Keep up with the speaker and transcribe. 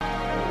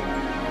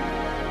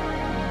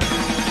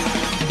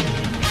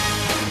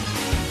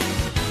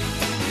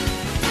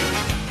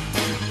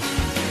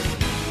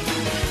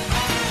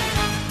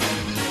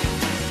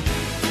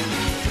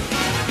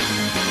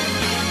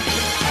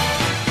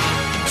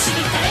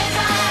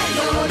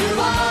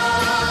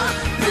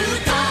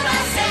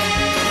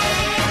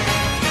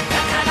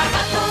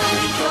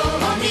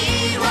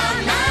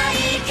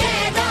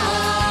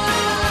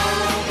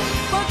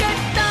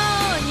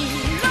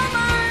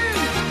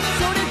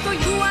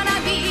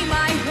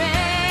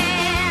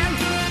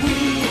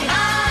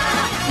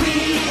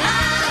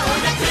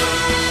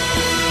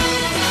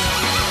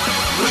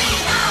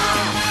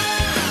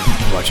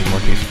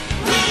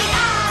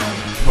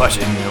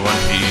watching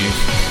One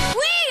Piece.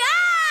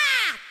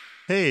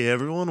 Hey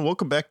everyone,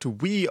 welcome back to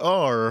We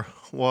Are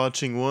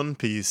Watching One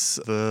Piece,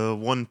 the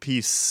One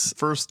Piece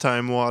first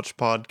time watch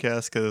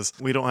podcast, because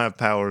we don't have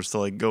powers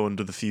to go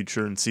into the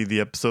future and see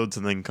the episodes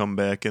and then come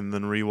back and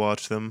then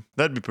rewatch them.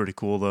 That'd be pretty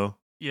cool though.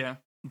 Yeah,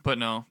 but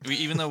no.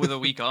 Even though with a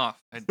week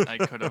off, I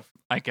could have,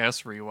 I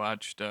guess,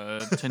 rewatched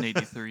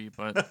 1083,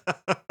 but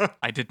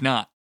I did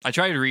not. I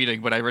tried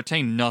reading, but I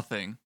retain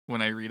nothing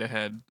when I read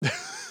ahead.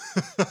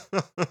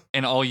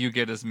 And all you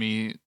get is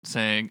me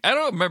saying, I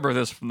don't remember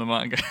this from the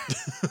manga,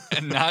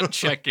 and not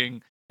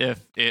checking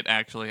if it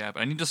actually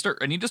happened. I need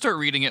to start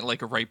reading it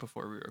right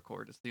before we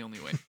record. It's the only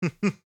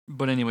way.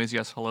 But anyways,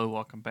 yes, hello,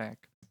 welcome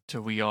back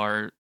to We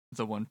Are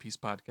the One Piece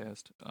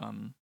podcast.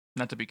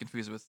 Not to be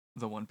confused with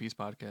the One Piece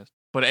podcast,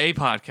 but a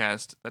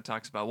podcast that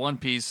talks about One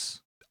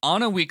Piece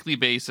on a weekly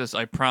basis.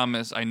 I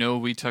promise. I know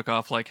we took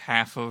off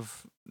half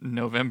of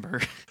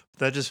November.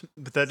 That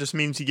just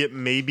means you get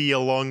maybe a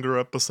longer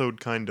episode,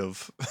 kind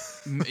of.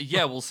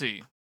 Yeah, we'll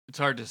see. It's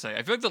hard to say.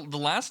 I feel like the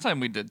last time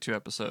we did 2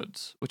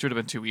 episodes, which would have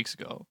been 2 weeks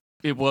ago,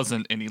 it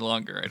wasn't any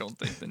longer, I don't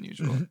think, than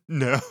usual.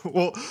 No.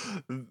 Well,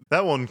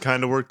 that one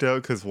kind of worked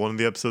out because one of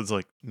the episodes,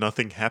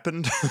 nothing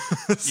happened.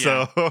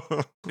 So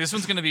this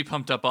one's going to be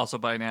pumped up also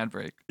by an ad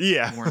break.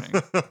 Yeah. Warning.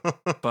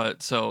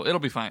 But so it'll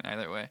be fine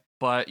either way.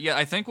 But yeah,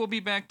 I think we'll be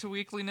back to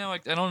weekly now. I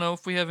don't know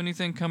if we have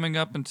anything coming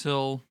up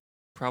until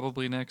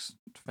probably next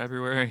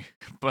February,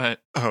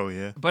 but oh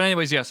yeah. But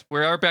anyways, yes,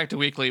 we are back to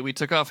weekly. We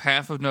took off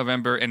half of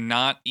November, and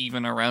not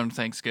even around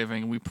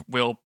Thanksgiving. We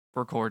will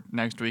record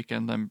next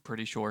weekend, I'm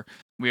pretty sure.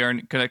 We are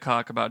going to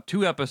talk about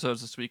 2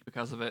 episodes this week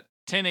because of it.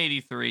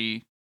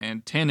 1083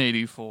 and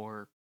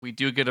 1084. We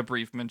do get a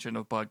brief mention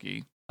of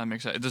Buggy. I'm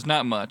excited. There's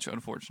not much,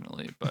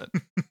 unfortunately, but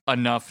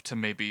enough to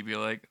maybe be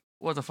like,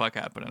 what the fuck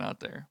happening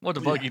out there? What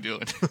the Buggy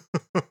doing?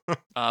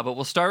 But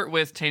we'll start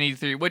with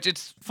 1083, which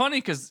it's funny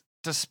because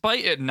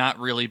despite it not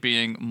really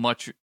being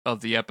much of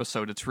the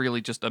episode, it's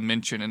really just a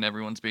mention and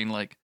everyone's being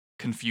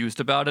confused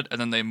about it, and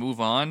then they move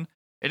on.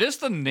 It is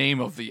the name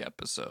of the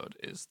episode.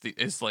 Is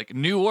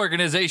New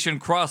Organization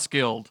Cross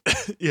Guild.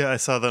 Yeah, I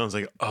saw that and I was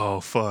like, oh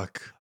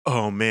fuck.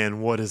 Oh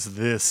man, what is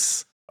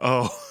this?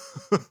 Oh.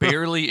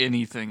 Barely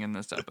anything in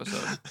this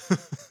episode.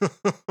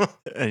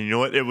 And you know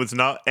what? It was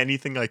not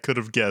anything I could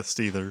have guessed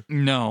either.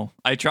 No.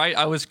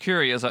 I was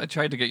curious. I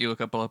tried to get you a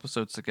couple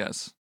episodes to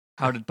guess.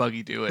 How did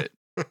Buggy do it?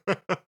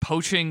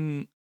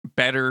 Poaching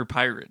better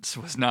pirates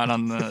was not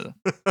on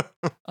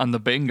the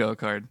bingo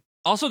card.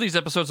 Also, these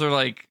episodes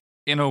are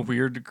in a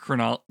weird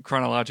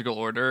chronological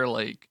order.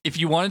 If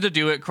you wanted to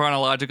do it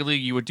chronologically,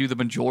 you would do the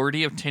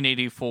majority of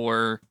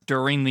 1084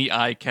 during the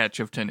eye catch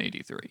of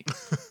 1083.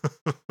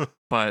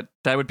 But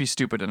that would be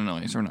stupid and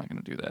annoying, so we're not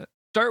going to do that.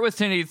 Start with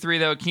 1083,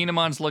 though.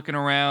 Kinemon's looking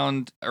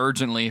around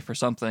urgently for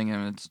something,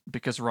 and it's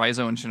because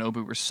Raizo and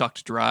Shinobu were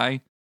sucked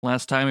dry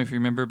last time, if you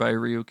remember, by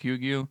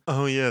Ryukyugyu.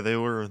 Oh yeah, they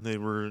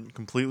were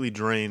completely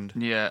drained.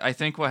 Yeah, I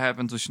think what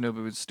happens with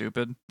Shinobu is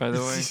stupid, by the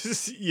way.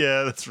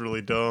 Yeah, that's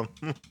really dumb.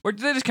 Or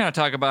they just kind of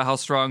talk about how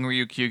strong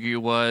Ryukyugyu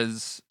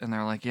was, and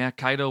they're like, yeah,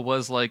 Kaido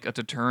was a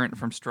deterrent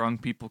from strong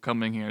people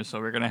coming here, so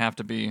we're going to have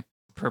to be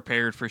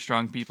prepared for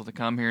strong people to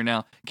come here.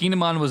 Now,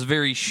 Kinemon was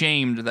very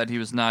shamed that he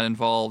was not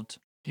involved.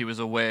 He was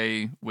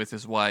away with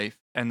his wife,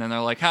 and then they're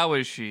like, how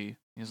is she?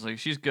 He's like,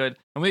 she's good.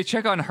 And we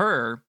check on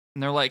her,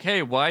 and they're like,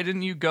 hey, why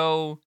didn't you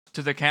go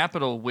to the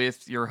capital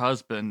with your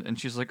husband? And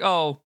she's like,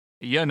 oh,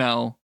 you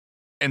know.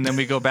 And then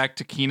we go back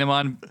to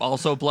Kinemon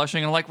also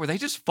blushing. And were they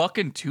just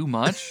fucking too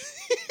much?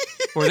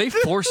 Were they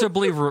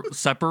forcibly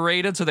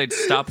separated so they'd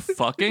stop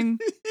fucking?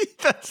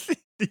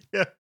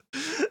 Yeah.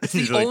 It's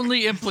the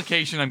only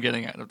implication I'm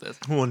getting out of this.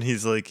 When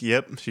he's like,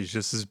 yep, she's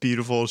just as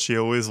beautiful as she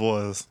always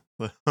was.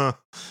 Huh.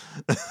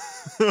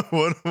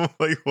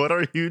 What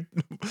are you?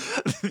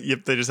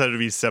 Yep, they just had to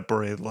be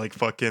separated,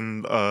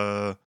 fucking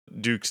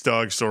Duke's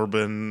dog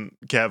Sorbin,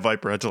 Cat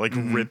Viper had to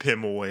rip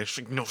him away.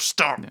 She's like, no,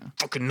 stop,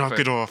 fucking knock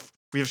it off.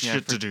 We have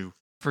shit to do.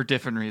 For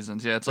different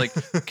reasons. Yeah, it's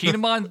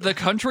Kinemon, the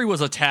country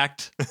was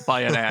attacked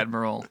by an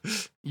admiral.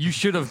 You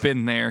should have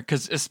been there,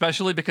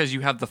 especially because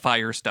you have the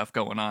fire stuff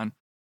going on.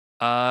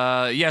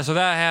 Yeah, so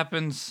that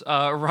happens.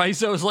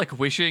 Raizo's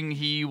wishing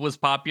he was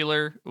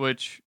popular,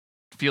 which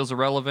feels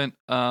irrelevant,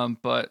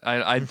 but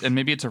and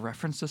maybe it's a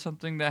reference to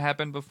something that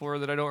happened before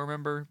that I don't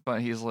remember,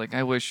 but he's like,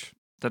 I wish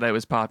that I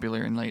was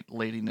popular and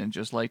Lady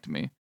Ninjas liked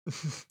me.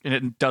 And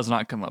it does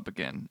not come up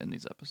again in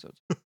these episodes.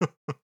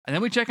 And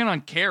then we check in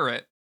on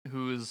Carrot,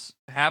 who's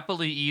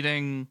happily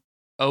eating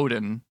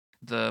Odin.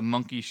 The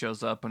monkey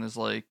shows up and is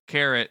like,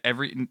 Carrot,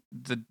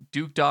 the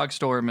Duke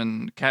Dogstorm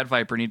and Cat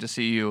Viper need to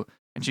see you.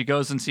 And she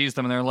goes and sees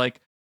them, and they're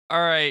like,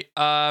 all right,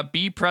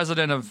 be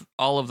president of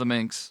all of the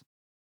minks.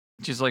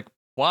 She's like,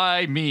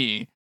 why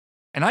me?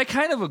 And I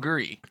kind of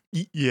agree.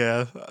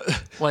 Yeah.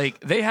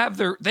 They have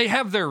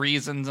their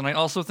reasons, and I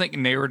also think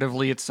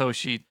narratively it's so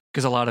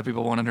because a lot of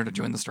people wanted her to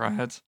join the Straw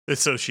Hats.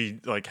 It's so she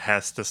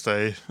has to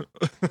stay.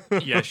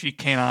 Yeah, she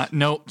cannot.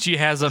 No, she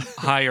has a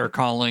higher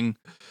calling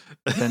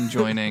than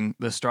joining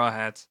the Straw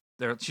Hats.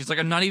 She's like,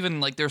 I'm not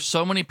even there's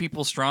so many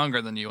people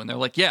stronger than you, and they're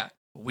like, yeah,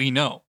 we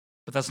know.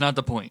 But that's not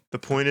the point. The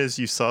point is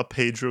you saw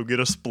Pedro get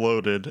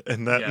exploded,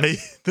 and that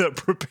Yes. that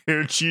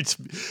prepared you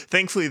to...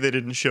 Thankfully, they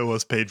didn't show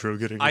us Pedro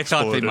getting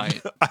exploded. I thought they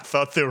might. I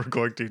thought they were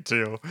going to,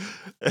 too.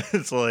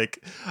 It's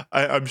like,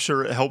 I'm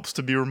sure it helps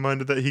to be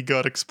reminded that he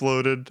got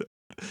exploded.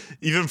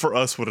 Even for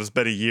us, what has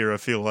been a year, I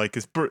feel like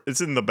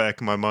it's in the back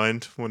of my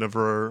mind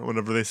whenever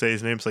they say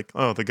his name. It's like,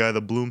 oh, the guy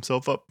that blew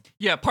himself up.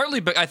 Yeah,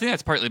 partly, but I think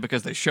that's partly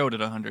because they showed it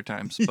 100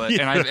 times. But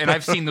Yeah. and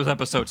I've seen those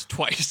episodes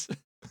twice.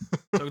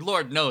 So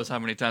Lord knows how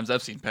many times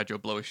I've seen Pedro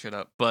blow his shit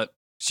up. But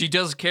she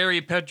does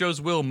carry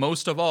Pedro's will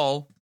most of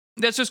all.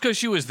 That's just because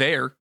she was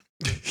there.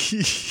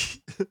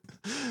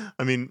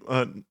 I mean,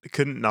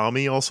 couldn't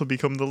Nami also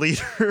become the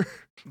leader?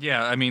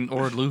 Yeah, I mean,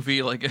 or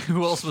Luffy. Like,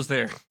 who else was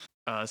there?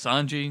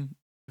 Sanji,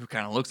 who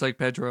kind of looks like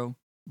Pedro.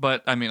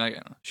 But I mean, I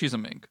don't know, she's a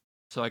mink,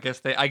 so I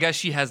guess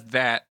she has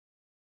that.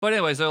 But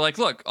anyways, they're like,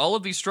 look, all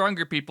of these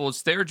stronger people,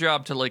 it's their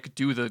job to like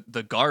do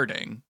the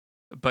guarding,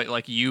 but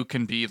like you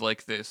can be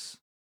like this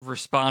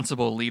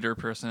responsible leader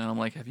person. And I'm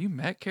like, have you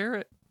met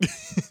Carrot?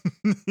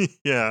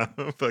 Yeah,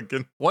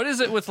 fucking. What is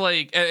it with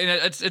like? And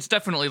it's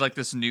definitely like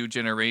this new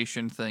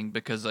generation thing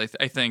because I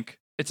think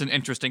it's an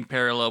interesting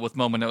parallel with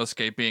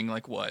Momonosuke being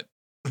like what,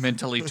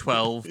 mentally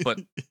 12 but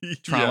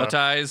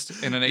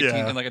traumatized in an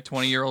 18 in like a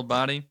 20-year-old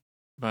body.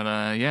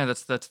 But yeah,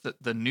 that's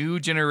the new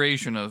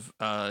generation of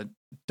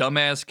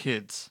dumbass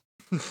kids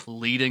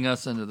leading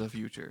us into the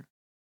future.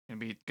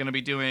 Gonna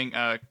be doing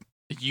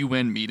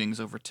UN meetings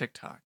over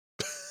TikTok.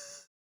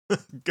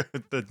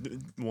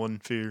 The one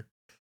fear.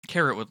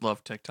 Carrot would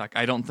love TikTok.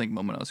 I don't think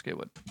Momonosuke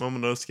would.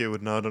 Momonosuke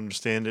would not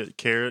understand it.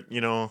 Carrot,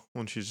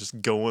 when she's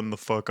just going the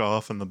fuck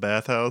off in the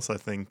bathhouse, I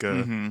think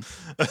I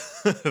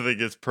think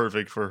it's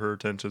perfect for her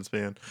attention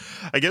span.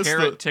 I guess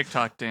Carrot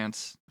TikTok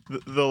dance.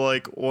 The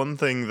like one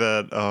thing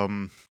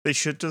that they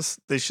should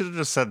have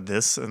just said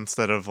this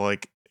instead of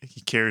like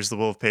he carries the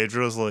will of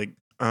Pedro's like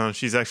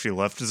she's actually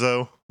left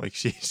Zoe. Like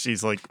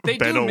she's like They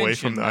been do away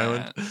from mention the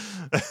island.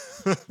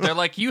 They're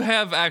like, you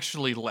have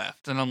actually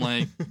left. And I'm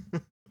like,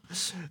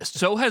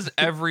 so has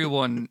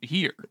everyone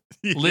here.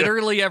 Yeah.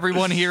 Literally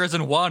everyone here is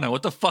in Wano.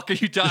 What the fuck are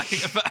you talking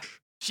about?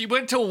 She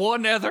went to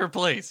one other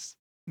place.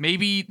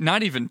 Maybe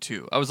not even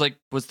two. I was like,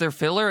 was there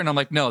filler? And I'm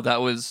like, no,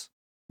 that was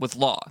with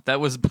Law. That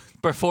was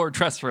before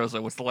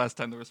Dressrosa was the last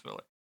time there was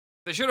filler.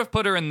 They should have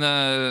put her in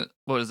the,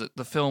 what is it,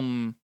 the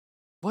film,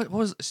 what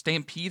was it,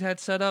 Stampede had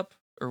set up?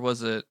 Or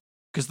was it,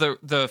 because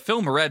the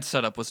film Red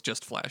setup was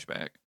just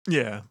flashback.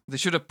 Yeah. They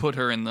should have put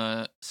her in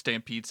the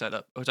Stampede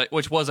setup,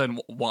 which was in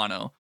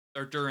Wano.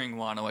 Or during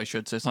Wano, I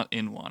should say. It's not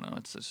in Wano.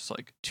 It's just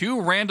like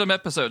two random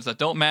episodes that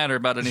don't matter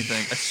about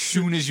anything as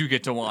soon as you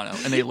get to Wano,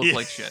 and they look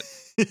like shit.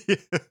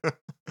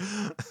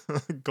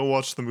 Go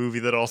watch the movie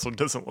that also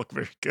doesn't look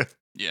very good.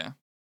 Yeah.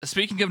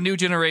 Speaking of new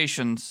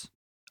generations,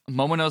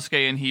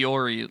 Momonosuke and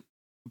Hiyori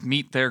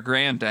meet their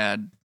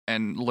granddad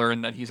and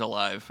learn that he's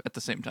alive at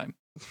the same time.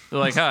 They're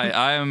like, hi,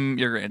 I'm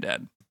your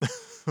granddad.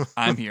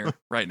 I'm here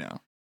right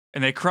now.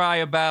 And they cry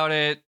about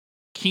it.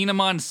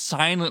 Kinemon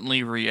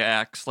silently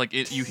reacts, like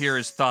you hear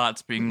his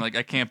thoughts being like,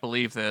 I can't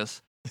believe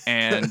this.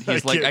 And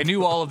he's like, I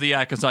knew all of the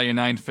Akazaya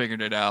 9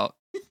 figured it out.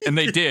 And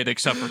they did,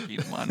 except for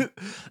Kinemon.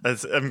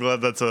 I'm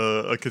glad that's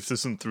a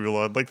consistent through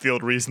line. Like the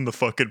old reason the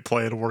fucking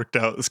plan worked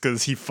out is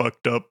because he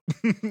fucked up.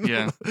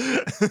 Yeah.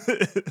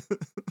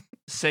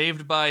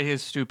 Saved by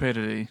his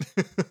stupidity.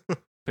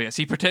 But yes,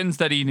 he pretends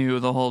that he knew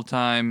the whole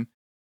time.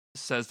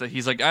 Says that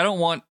he's like, I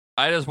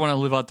just want to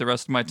live out the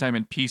rest of my time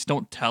in peace.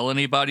 Don't tell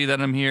anybody that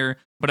I'm here,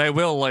 but I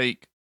will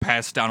like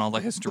pass down all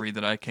the history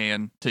that I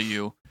can to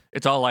you.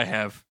 It's all I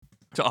have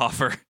to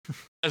offer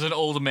as an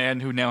old man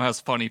who now has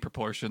funny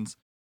proportions.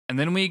 And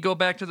then we go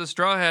back to the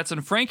Straw Hats,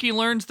 and Frankie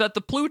learns that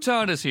the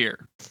Pluton is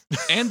here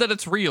and that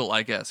it's real,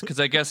 I guess, because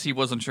I guess he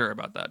wasn't sure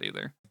about that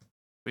either.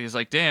 But he's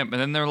like, damn. And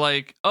then they're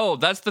like, oh,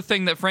 that's the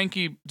thing that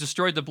Frankie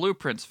destroyed the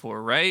blueprints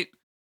for, right?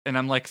 And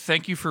I'm like,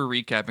 thank you for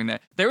recapping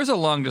that. There was a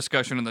long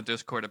discussion in the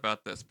Discord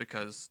about this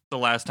because the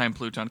last time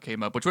Pluton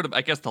came up, which would have,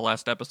 I guess, the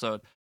last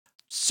episode,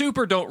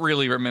 super don't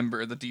really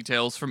remember the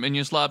details from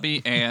Inya's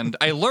Lobby. And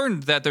I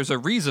learned that there's a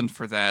reason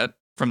for that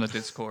from the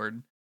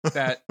Discord,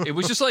 that it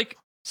was just like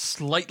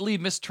slightly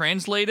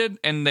mistranslated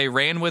and they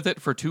ran with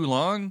it for too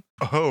long.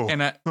 Oh.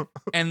 And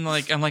I'm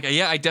like,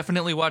 yeah, I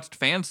definitely watched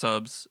fan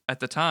subs at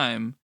the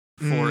time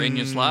for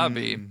Inya's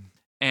Lobby.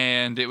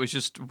 And it was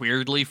just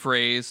weirdly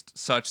phrased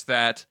such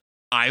that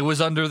I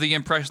was under the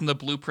impression the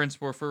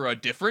blueprints were for a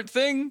different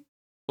thing,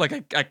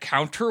 like a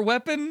counter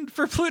weapon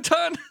for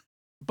Pluton.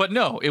 But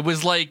no, it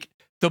was like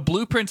the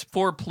blueprints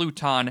for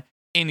Pluton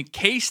in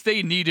case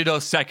they needed a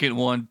second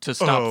one to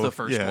stop the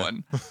first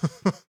one.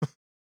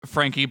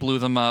 Frankie blew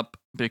them up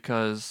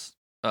because,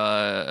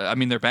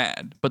 they're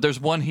bad. But there's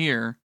one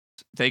here.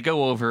 They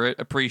go over it,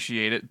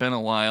 appreciate it. Been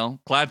a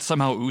while. Glad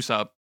somehow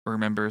Usopp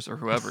remembers or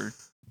whoever.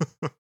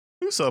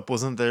 Usopp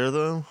wasn't there,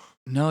 though.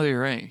 No,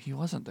 you're right. He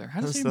wasn't there.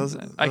 How does he?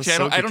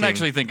 Actually, I don't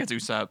actually think it's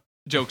Usopp.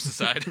 Jokes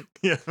aside.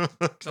 Yeah.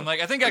 I'm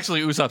like, I think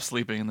actually Usopp's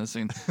sleeping in this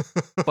scene.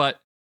 But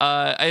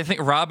I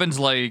think Robin's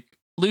like,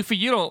 Luffy,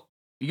 you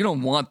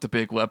don't want the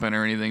big weapon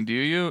or anything, do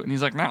you? And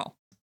he's like, no.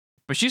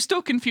 But she's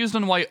still confused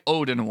on why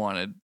Odin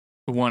wanted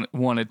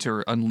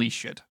to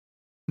unleash it.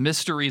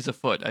 Mysteries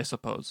afoot, I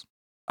suppose.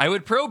 I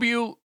would probe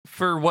you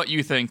for what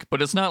you think,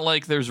 but it's not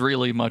like there's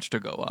really much to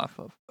go off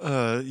of.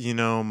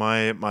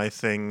 My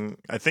thing,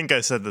 I think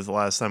I said this the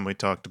last time we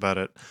talked about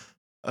it.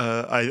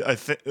 I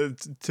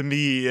think to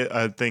me,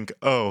 I think,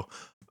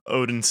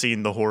 Odin's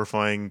seen the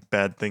horrifying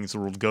bad things the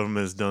world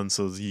government has done,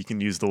 so he can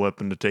use the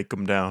weapon to take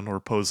them down or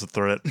pose a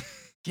threat.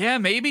 Yeah,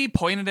 maybe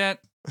pointed at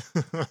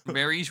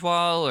Mary's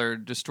wall or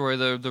destroy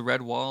the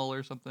red wall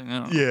or something. I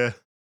don't know. Yeah,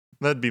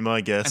 that'd be my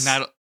guess.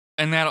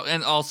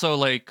 And also,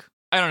 like,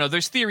 I don't know,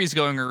 there's theories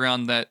going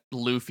around that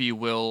Luffy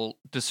will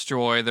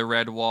destroy the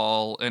red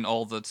wall and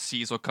all the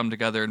seas will come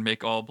together and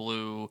make all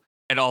blue.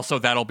 And also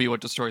that'll be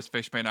what destroys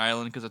Fishman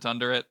Island because it's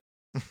under it.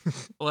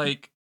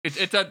 Like,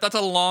 that's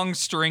a long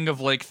string of,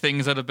 like,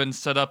 things that have been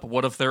set up.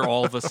 What if they're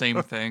all the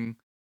same thing?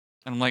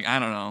 And I'm like, I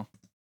don't know.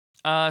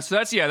 So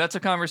that's a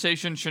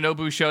conversation.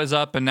 Shinobu shows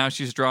up and now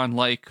she's drawn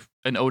like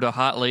an Oda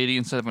hot lady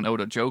instead of an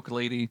Oda joke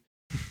lady.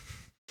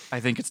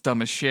 I think it's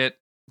dumb as shit.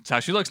 That's how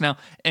she looks now.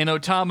 And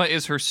Otama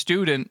is her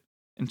student.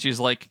 And she's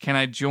like, can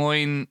I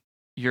join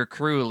your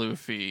crew,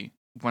 Luffy,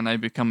 when I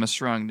become a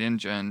strong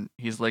ninja? And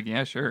he's like,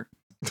 yeah, sure.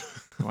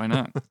 Why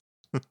not?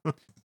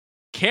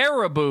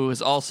 Caribou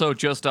is also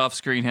just off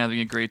screen having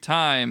a great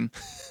time.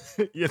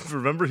 Yeah,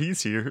 remember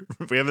he's here.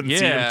 We haven't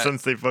seen him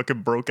since they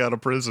fucking broke out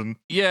of prison.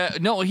 Yeah,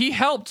 no, he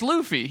helped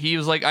Luffy. He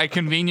was like, I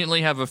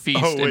conveniently have a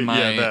feast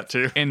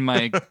in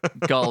my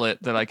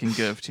gullet that I can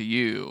give to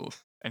you.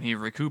 And he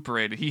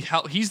recuperated.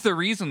 He's the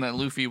reason that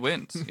Luffy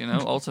wins,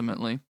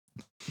 ultimately.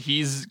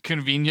 He's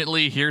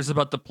conveniently hears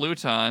about the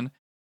Pluton,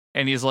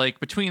 and he's like,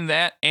 between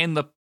that and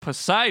the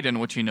Poseidon,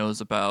 which he knows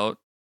about,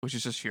 which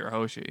is just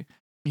Shirahoshi,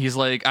 he's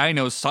like, I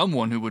know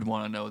someone who would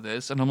want to know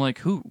this. And I'm like,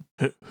 who?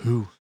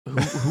 Who?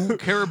 Who?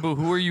 Caribou,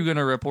 who are you going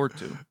to report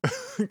to?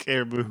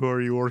 Caribou, who are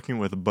you working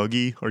with?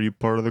 Buggy? Are you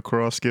part of the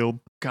Cross Guild?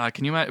 God,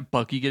 can you imagine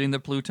Buggy getting the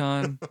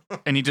Pluton?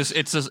 And it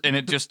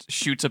just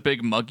shoots a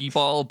big muggy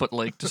ball, but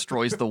like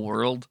destroys the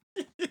world.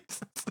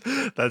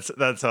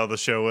 That's how the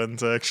show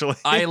ends, actually.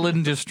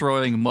 Island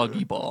destroying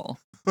muggy ball.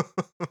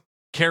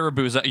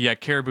 Caribou's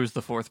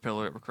the fourth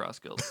pillar of a Cross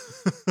Guild.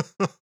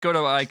 Go to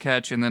Eye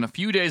Catch, and then a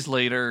few days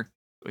later,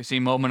 we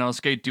see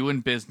Momonosuke doing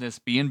business,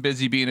 being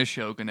busy being a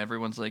shogun.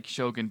 Everyone's like,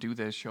 Shogun, do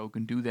this,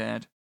 Shogun, do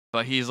that.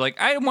 But he's like,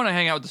 I want to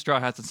hang out with the Straw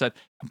Hats instead.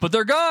 But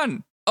they're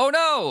gone! Oh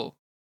no!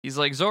 He's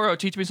like, Zoro,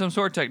 teach me some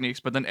sword techniques.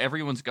 But then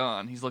everyone's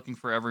gone. He's looking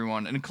for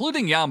everyone,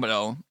 including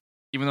Yamato,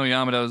 even though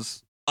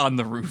Yamato's on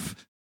the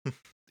roof.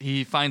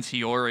 He finds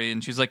Hiyori,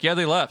 and she's like, yeah,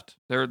 they left.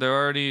 They're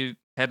already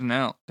heading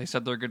out. They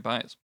said their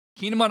goodbyes.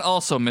 Kinemon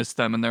also missed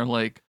them, and they're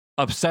like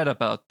upset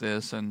about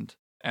this. And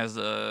as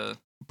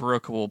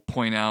Brooke will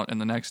point out in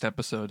the next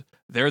episode,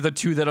 they're the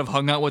two that have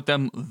hung out with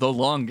them the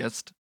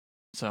longest.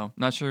 So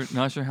not sure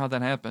how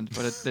that happened,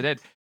 but they did.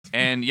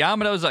 And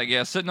Yamato's like,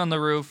 yeah, sitting on the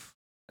roof.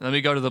 And then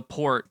we go to the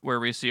port where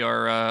we see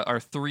our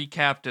three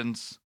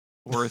captains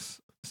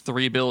worth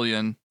 $3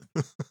 billion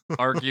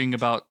arguing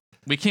about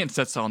we can't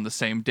set sail on the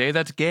same day.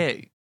 That's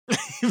gay.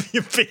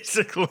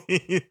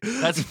 Basically,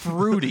 that's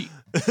fruity.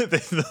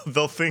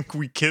 They'll think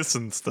we kiss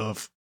and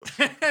stuff.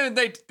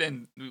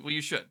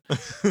 You should,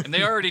 and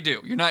they already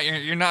do.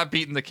 You're not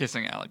beating the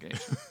kissing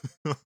allegation.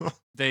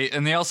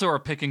 They also are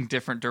picking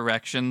different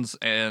directions,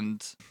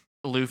 and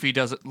Luffy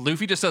just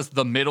says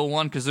the middle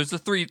one because there's the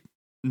three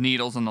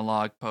needles in the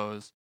log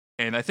pose,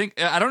 and I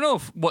don't know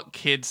what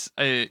Kid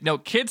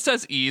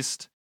says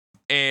east,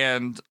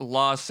 and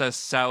Law says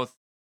south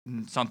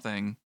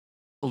something.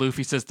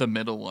 Luffy says the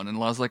middle one, and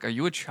Law's like, "Are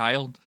you a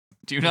child?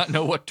 Do you not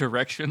know what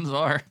directions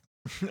are?"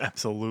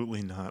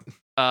 Absolutely not.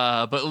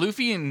 But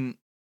Luffy and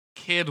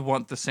Kid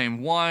want the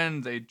same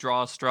one. They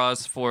draw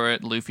straws for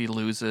it. Luffy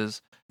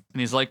loses.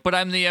 And he's like, but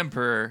I'm the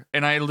Emperor,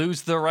 and I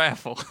lose the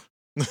raffle.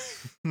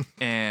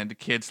 And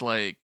Kid's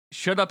like,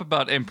 shut up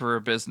about Emperor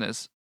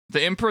business.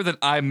 The Emperor that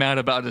I'm mad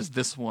about is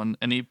this one.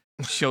 And he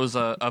shows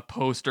a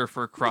poster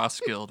for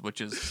Cross Guild,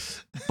 which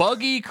is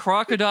Buggy,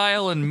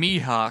 Crocodile, and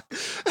Mihawk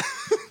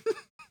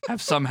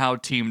have somehow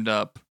teamed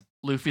up.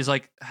 Luffy's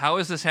like, how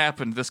has this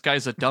happened? This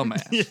guy's a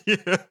dumbass.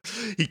 Yeah.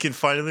 He can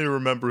finally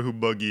remember who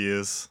Buggy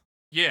is.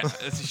 Yeah,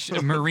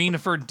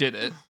 Marineford did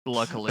it,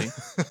 luckily.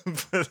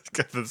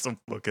 That's so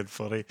fucking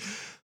funny.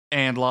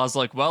 And Law's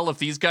like, well, if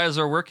these guys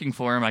are working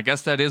for him, I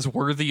guess that is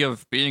worthy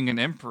of being an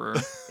emperor.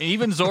 And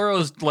even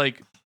Zoro's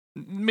like,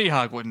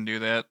 Mihawk wouldn't do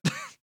that.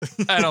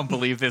 I don't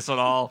believe this at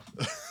all.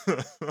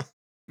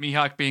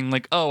 Mihawk being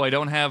like, oh, I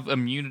don't have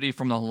immunity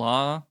from the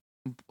law.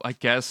 I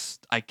guess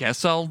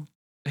I'll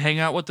hang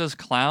out with this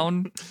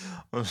clown.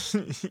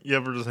 You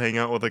ever just hang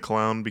out with a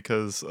clown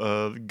because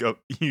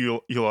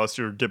you lost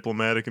your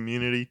diplomatic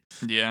immunity?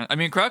 Yeah, I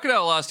mean,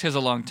 Crocodile lost his a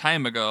long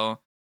time ago.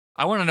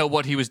 I want to know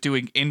what he was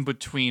doing in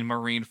between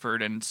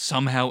Marineford and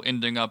somehow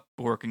ending up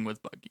working with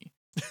Buggy.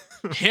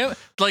 Him,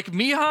 like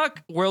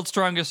Mihawk, world's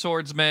strongest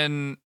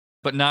swordsman,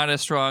 but not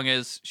as strong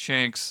as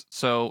Shanks,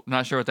 so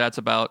not sure what that's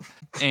about.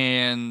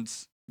 And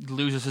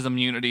loses his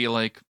immunity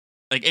like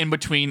like in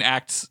between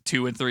acts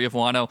 2 and 3 of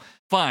Wano,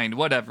 fine,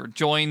 whatever.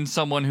 Join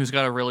someone who's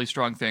got a really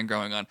strong thing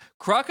going on.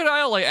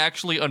 Crocodile, I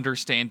actually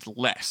understand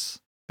less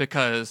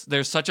because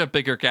there's such a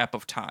bigger gap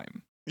of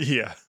time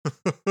Yeah.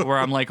 where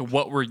I'm like,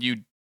 what were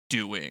you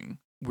doing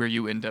where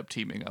you end up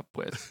teaming up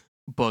with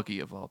Buggy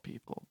of all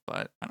people?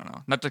 But I don't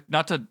know.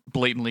 Not to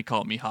blatantly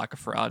call Mihawk a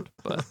fraud,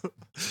 but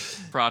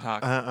fraud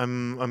hawk.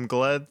 I'm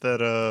glad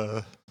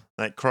that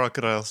that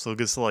Crocodile still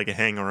gets to like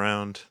hang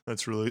around.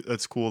 That's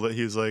cool that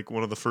he's like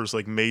one of the first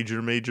like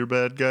major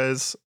bad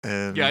guys.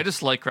 And Yeah, I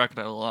just like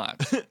Crocodile a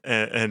lot.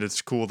 and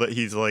it's cool that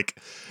he's like,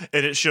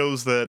 and it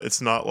shows that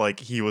it's not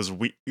like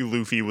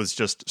Luffy was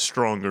just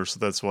stronger, so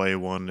that's why he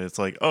won. It's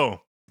like,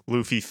 oh,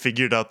 Luffy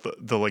figured out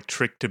the like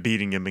trick to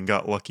beating him and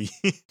got lucky.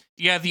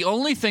 Yeah, the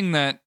only thing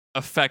that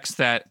affects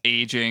that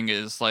aging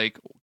is like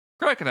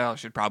Crocodile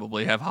should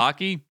probably have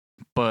hockey,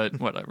 but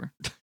whatever.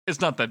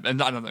 It's not that, and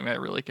not something I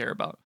really care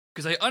about.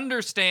 Because I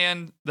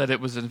understand that it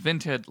was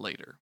invented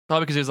later.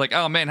 Probably because he was like,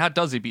 oh man, how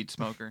does he beat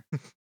Smoker?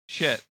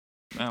 Shit.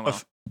 Oh,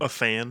 well. A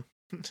fan.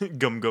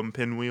 Gum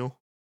pinwheel.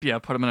 Yeah,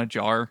 put him in a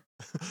jar.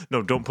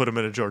 No, don't put him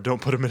in a jar.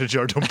 Don't put him in a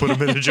jar. Don't put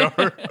him in a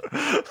jar.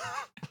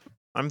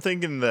 I'm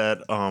thinking that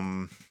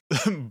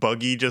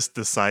Buggy just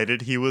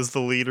decided he was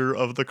the leader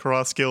of the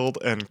Cross Guild,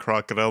 and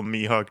Crocodile and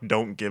Mihawk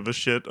don't give a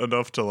shit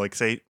enough to like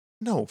say,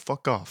 no,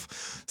 fuck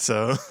off.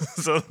 So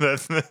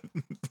that's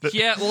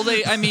yeah, well,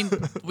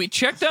 we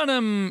checked on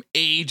him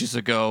ages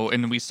ago,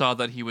 and we saw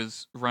that he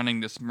was running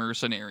this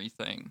mercenary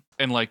thing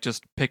and like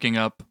just picking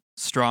up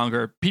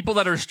stronger people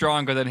that are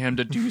stronger than him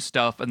to do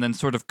stuff, and then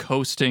sort of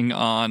coasting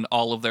on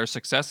all of their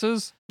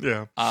successes.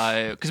 Yeah.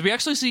 Because we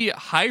actually see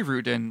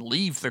Hyruden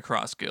leave the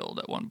Cross Guild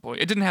at one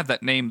point. It didn't have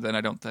that name then, I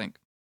don't think,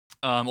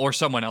 or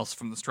someone else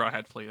from the Straw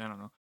Hat Fleet. I don't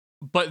know.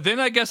 But then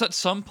I guess at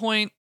some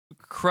point,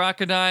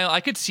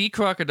 I could see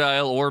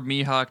Crocodile or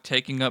Mihawk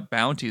taking up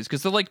bounties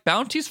because they're like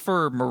bounties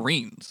for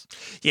Marines.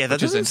 Yeah, that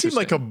doesn't seem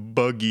like a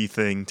Buggy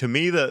thing to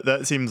me.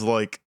 That seems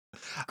like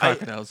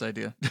Crocodile's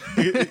idea.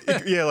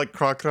 Yeah, like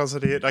Crocodile's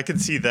idea. I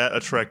could see that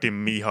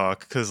attracting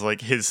Mihawk because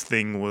like his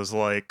thing was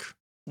like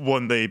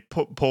when they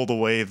pulled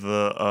away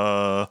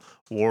the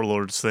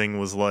Warlords thing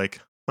was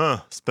like,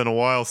 it's been a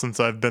while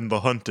since I've been the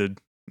hunted.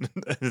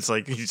 And it's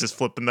like he's just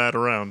flipping that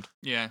around.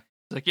 Yeah.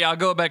 Like, yeah, I'll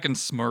go back and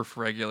smurf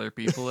regular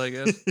people, I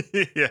guess.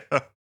 Yeah.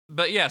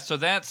 But yeah, so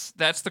that's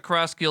the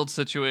Cross Guild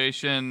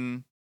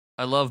situation.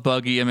 I love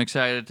Buggy. I'm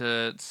excited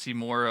to see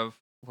more of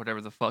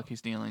whatever the fuck he's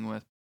dealing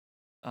with.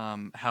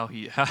 How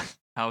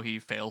he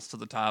fails to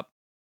the top.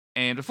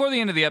 And before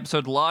the end of the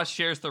episode, Law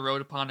shares the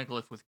road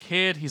poneglyph with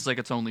Kid. He's like,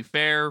 it's only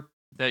fair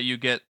that you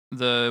get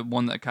the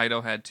one that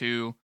Kaido had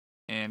too.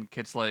 And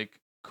Kid's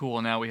like,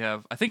 cool, now we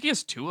have, I think he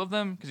has 2 of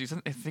them, because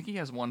I think he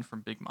has one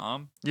from Big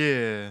Mom.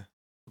 Yeah.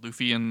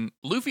 Luffy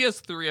has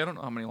 3. I don't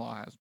know how many Law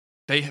has.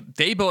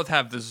 They both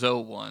have the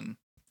Zoe one,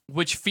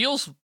 which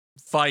feels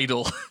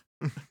vital.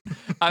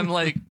 I'm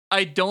like,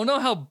 I don't know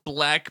how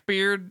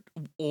Blackbeard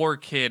or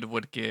Kid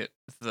would get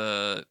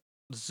the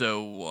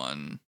Zoe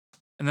one.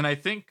 And then I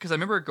think, because I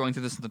remember going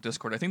through this in the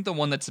Discord, I think the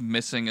one that's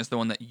missing is the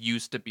one that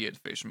used to be at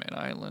Fishman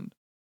Island,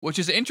 which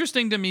is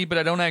interesting to me, but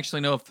I don't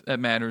actually know if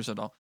that matters at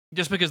all.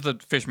 Just because the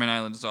Fishman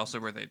Island is also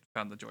where they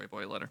found the Joy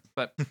Boy letter.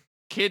 But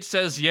Kid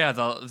says, yeah,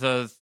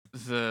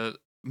 the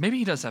maybe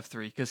he does have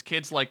 3, because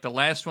Kid's like, the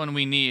last one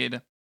we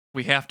need,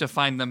 we have to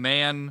find the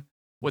man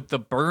with the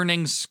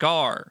burning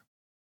scar.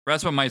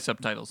 That's what my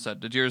subtitles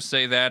said. Did yours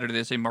say that, or did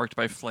they say marked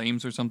by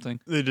flames or something?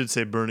 They did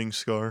say burning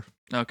scar.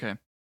 Okay.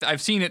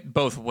 I've seen it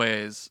both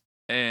ways,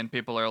 and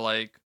people are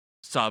like,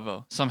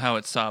 Sabo. Somehow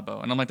it's Sabo.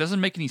 And I'm like,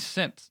 doesn't make any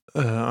sense.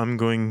 I'm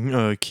going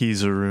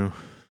Kizaru.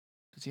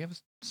 Does he have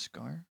a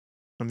scar?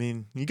 I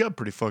mean, he got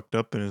pretty fucked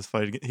up in his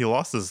fight. He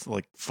lost his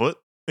like foot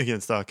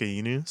against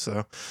Akainu,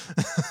 so.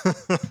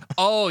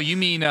 Oh, you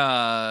mean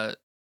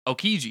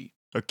Okiji?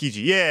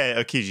 Okiji,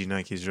 yeah, Okiji,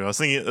 not Kizaru. I was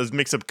thinking it was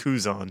mix up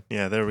Kuzan.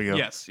 Yeah, there we go.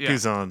 Yes, yeah.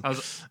 Kuzan. I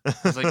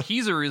was like,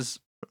 Kizaru is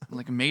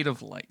like made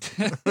of light.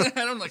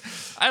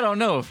 I don't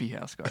know if he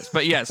has scars,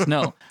 but yes,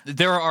 no.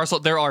 There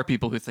are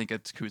people who think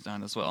it's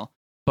Kuzan as well,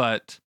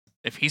 but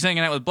if he's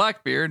hanging out with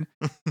Blackbeard,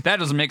 that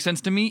doesn't make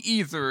sense to me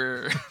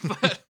either.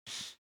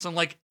 So I'm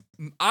like,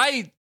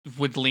 I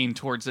would lean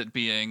towards it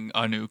being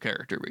a new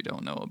character we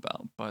don't know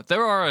about, but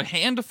there are a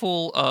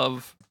handful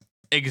of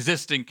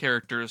existing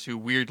characters who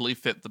weirdly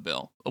fit the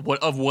bill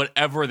of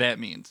whatever that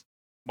means.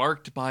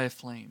 Marked by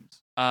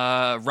flames.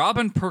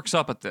 Robin perks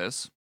up at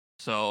this,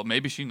 so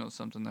maybe she knows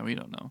something that we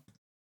don't know.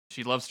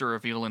 She loves to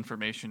reveal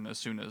information as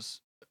soon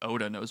as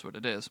Oda knows what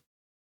it is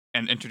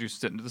and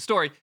introduces it into the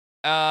story.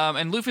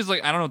 And Luffy's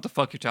like, I don't know what the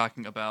fuck you're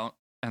talking about.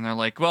 And they're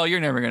like, well, you're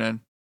never gonna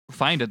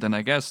find it then,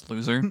 I guess,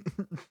 loser.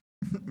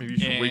 Maybe you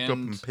should wake up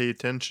and pay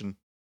attention.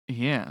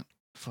 Yeah,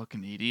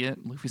 fucking idiot.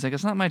 Luffy's like,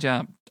 it's not my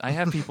job. I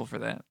have people for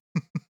that.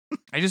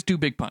 I just do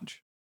big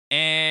punch.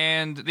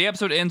 And the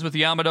episode ends with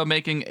Yamato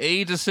making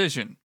a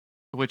decision,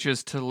 which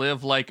is to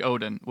live like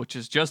Odin, which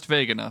is just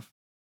vague enough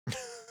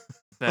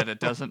that it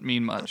doesn't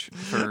mean much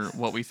for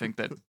what we think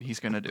that he's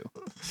going to do.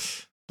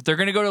 But they're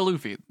going to go to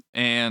Luffy,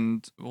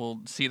 and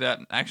we'll see that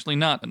actually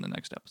not in the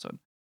next episode.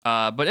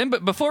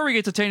 But before we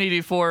get to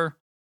 1084,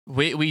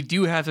 we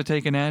do have to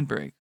take an ad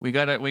break. We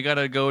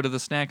gotta go to the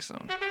snack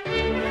zone.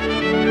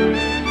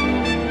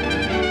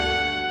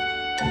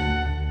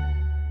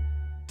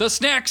 The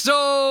snack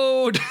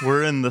zone.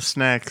 We're in the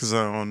snack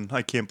zone.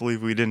 I can't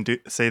believe we didn't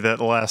say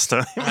that last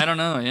time. I don't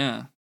know.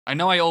 Yeah, I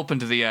know I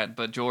opened the ad,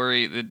 but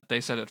Jory,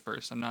 they said it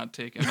first. I'm not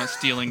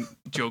stealing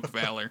joke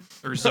valor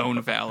or zone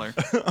valor.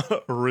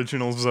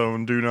 Original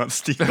zone. Do not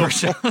steal.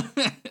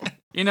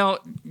 You know,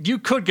 you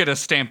could get a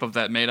stamp of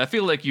that made. I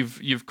feel like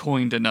you've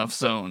coined enough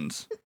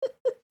zones.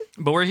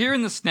 But we're here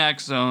in the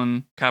snack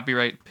zone,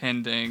 copyright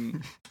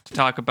pending, to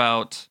talk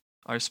about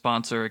our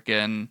sponsor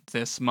again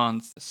this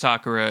month,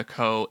 Sakura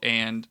Co.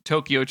 and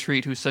Tokyo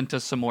Treat, who sent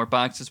us some more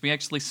boxes. We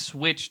actually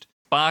switched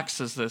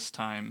boxes this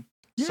time.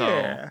 Yeah.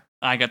 So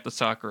I got the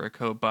Sakura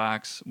Co.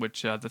 box,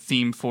 which the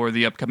theme for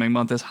the upcoming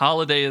month is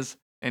holidays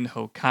in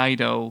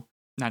Hokkaido.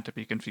 Not to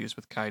be confused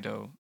with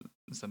Kaido,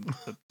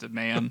 the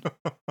man.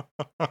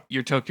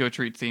 Your Tokyo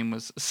Treat theme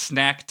was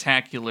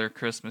Snacktacular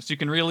Christmas. You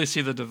can really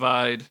see the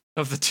divide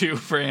of the two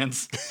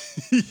brands.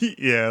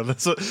 Yeah,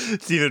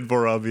 it's even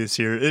more obvious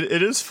here.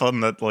 It is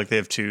fun that like they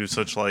have two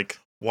such like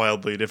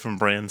wildly different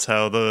brands.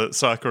 How the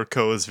Sakura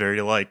Co. is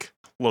very like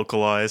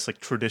localized, like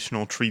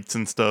traditional treats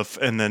and stuff,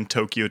 and then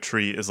Tokyo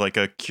Treat is like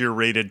a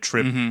curated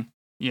trip. Mm-hmm.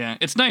 Yeah,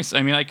 it's nice.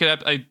 I mean,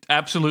 I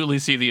absolutely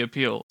see the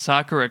appeal.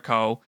 Sakura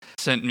Co.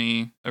 sent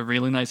me a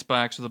really nice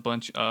box with a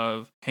bunch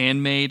of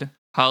handmade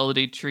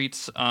holiday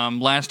treats.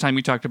 Last time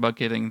we talked about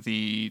getting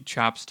the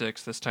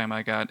chopsticks. This time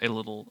I got a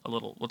little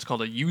what's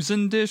called a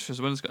yuzen dish,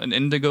 is what it's called, an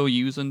indigo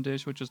yuzen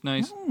dish, which is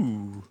nice.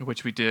 Ooh.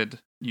 Which we did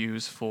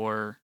use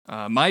for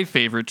my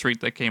favorite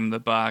treat that came in the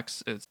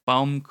box. It's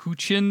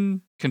Baumkuchen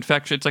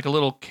confection. It's like a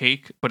little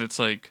cake, but it's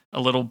like a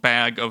little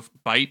bag of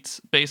bites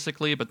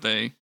basically, but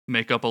they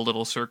make up a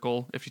little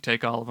circle if you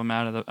take all of them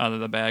out of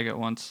the bag at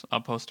once.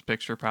 I'll post a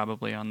picture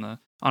probably on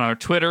our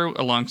Twitter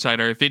alongside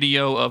our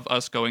video of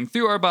us going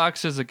through our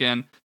boxes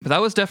again. But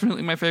that was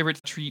definitely my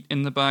favorite treat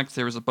in the box.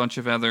 There was a bunch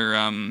of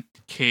other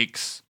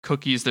cakes,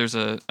 cookies. There's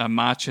a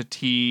matcha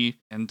tea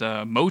and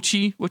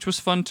mochi, which was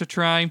fun to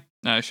try.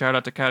 Shout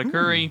out to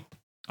Katakuri.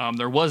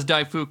 There was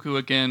Daifuku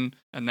again,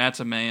 and that's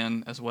a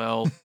man as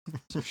well.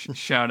 So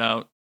shout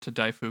out to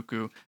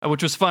Daifuku,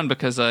 which was fun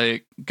because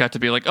I got to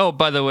be like, oh,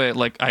 by the way,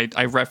 like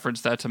I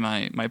referenced that to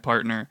my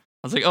partner.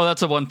 I was like, oh,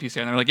 that's a One Piece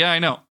guy. And they're like, yeah, I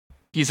know.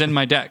 He's in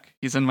my deck.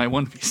 He's in my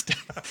One Piece deck.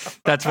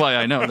 That's why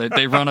I know.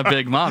 They run a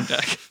big mom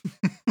deck.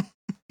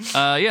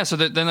 So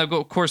then,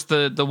 of course,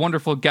 the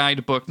wonderful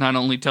guidebook not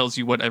only tells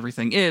you what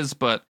everything is,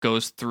 but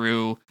goes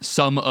through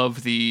some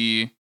of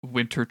the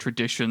winter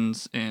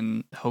traditions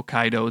in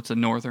Hokkaido. It's a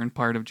northern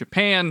part of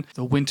Japan.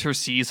 The winter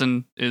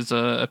season is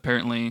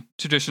apparently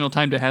traditional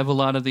time to have a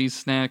lot of these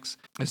snacks.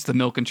 It's the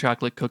milk and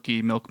chocolate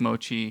cookie, milk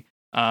mochi,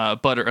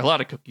 butter, a lot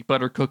of cookie,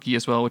 butter cookie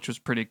as well, which was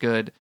pretty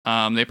good.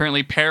 They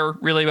apparently pair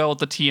really well with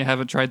the tea. I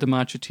haven't tried the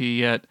matcha tea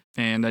yet.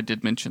 And I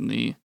did mention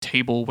the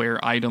tableware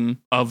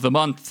item of the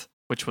month,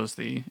 which was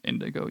the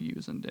indigo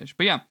yuzen dish.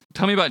 But yeah,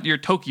 tell me about your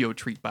Tokyo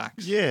Treat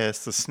box. Yeah,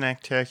 it's the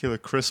Snacktacular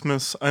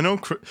Christmas. I know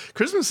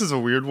Christmas is a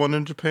weird one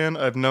in Japan.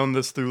 I've known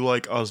this through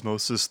like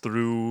osmosis,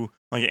 through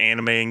like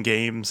anime and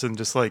games and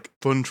just like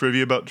fun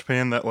trivia about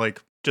Japan that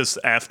like just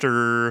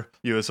after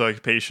U.S.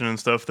 occupation and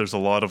stuff, there's a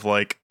lot of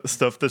like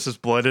stuff that's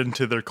just bled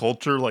into their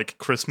culture, like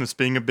Christmas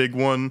being a big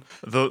one.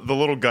 The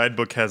little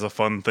guidebook has a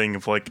fun thing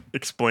of like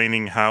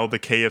explaining how the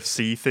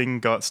KFC thing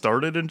got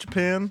started in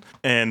Japan.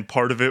 And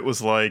part of it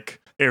was like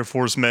Air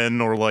Force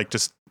men or like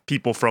just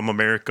people from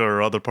America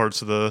or other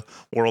parts of the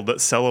world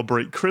that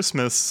celebrate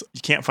Christmas. You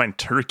can't find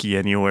turkey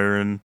anywhere,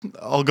 and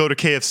I'll go to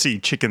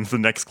KFC. Chicken's the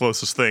next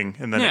closest thing,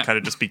 and then it kind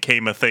of just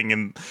became a thing,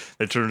 and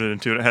they turned it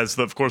into. It has,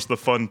 of course, the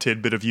fun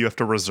tidbit of you have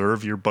to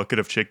reserve your bucket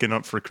of chicken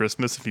up for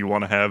Christmas if you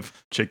want to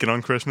have chicken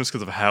on Christmas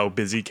because of how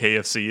busy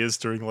KFC is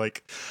during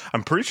like.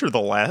 I'm pretty sure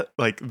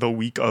the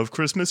week of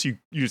Christmas, you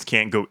just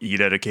can't go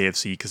eat at a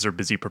KFC because they're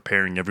busy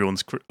preparing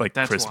everyone's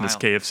That's Christmas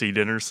wild. KFC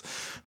dinners.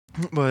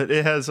 But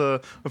it has,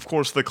 of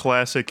course, the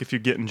classic. If you're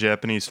getting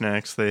Japanese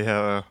snacks, they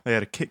had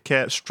a Kit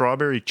Kat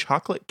strawberry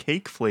chocolate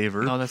cake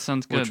flavor. Oh, that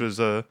sounds good.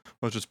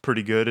 Which was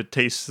pretty good. It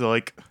tastes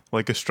like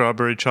a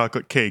strawberry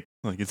chocolate cake.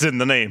 Like it's in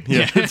the name.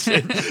 Yeah,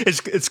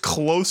 it's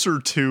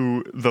closer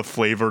to the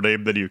flavor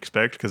name than you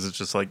expect because it's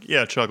just like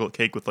chocolate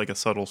cake with like a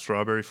subtle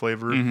strawberry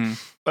flavor. Mm-hmm.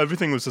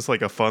 Everything was just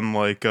like a fun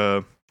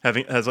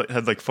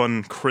had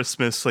fun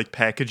Christmas like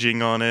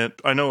packaging on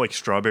it. I know like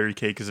strawberry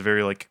cake is a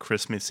very like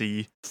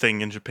Christmassy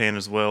thing in Japan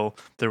as well.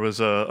 There was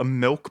a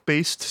milk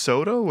based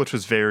soda, which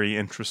was very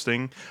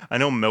interesting. I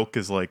know milk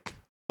is like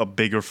a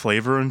bigger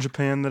flavor in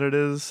Japan than it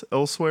is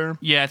elsewhere.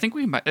 Yeah, I think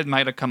it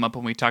might have come up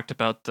when we talked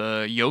about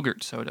the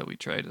yogurt soda we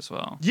tried as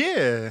well.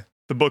 Yeah.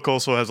 The book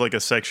also has like a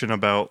section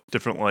about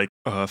different like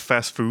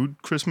fast food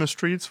Christmas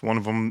treats. One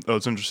of them that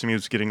was interesting to me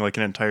was getting like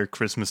an entire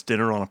Christmas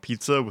dinner on a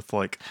pizza with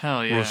like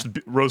hell yeah.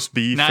 roast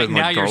beef and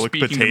like garlic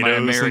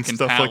potatoes and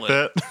stuff like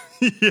that.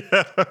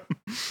 Yeah.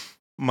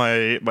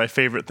 my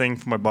favorite thing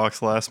for my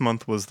box last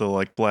month was the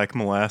like black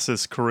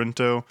molasses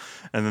Corinto,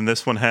 and then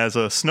this one has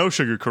a snow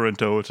sugar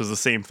Corinto, which is the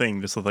same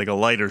thing, just with like a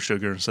lighter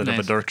sugar instead of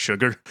a dark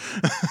sugar.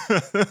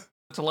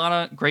 It's a lot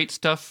of great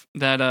stuff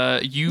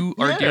that you,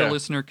 our dear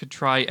listener, could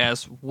try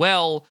as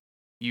well.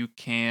 You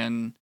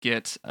can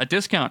get a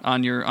discount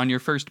on your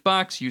first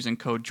box using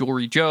code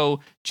JoryJo,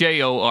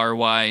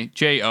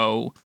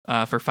 JoryJo,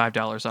 for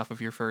 $5 off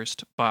of your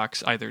first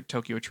box, either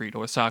Tokyo Treat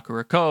or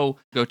Sakura Co.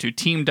 Go to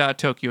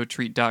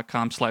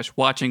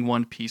team.tokyotreat.com/watching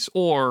One Piece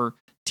or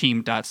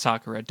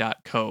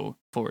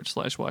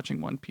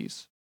team.sakura.co/watching One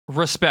Piece,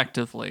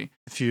 respectively.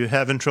 If you're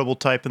having trouble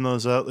typing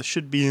those out, they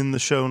should be in the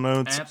show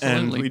notes.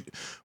 Absolutely. And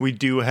we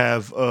do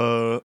have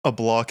a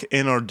block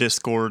in our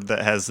Discord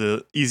that has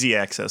the easy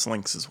access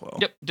links as well.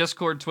 Yep,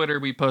 Discord, Twitter,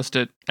 we post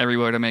it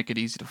everywhere to make it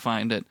easy to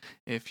find it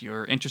if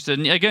you're interested.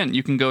 And again,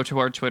 you can go to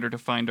our Twitter to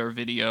find our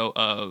video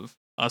of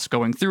us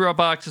going through our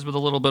boxes with a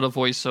little bit of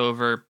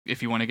voiceover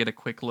if you want to get a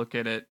quick look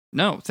at it.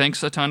 No,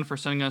 thanks a ton for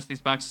sending us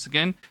these boxes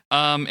again.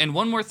 And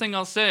one more thing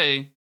I'll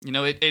say. You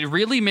know, it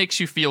really makes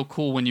you feel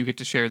cool when you get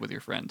to share it with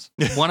your friends.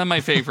 One of my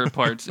favorite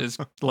parts is,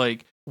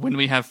 like, when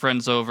we have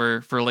friends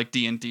over for, like,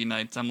 D&D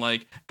nights, I'm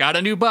like, got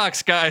a new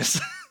box, guys.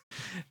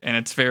 And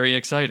it's very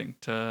exciting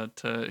to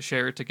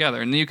share it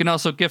together. And you can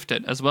also gift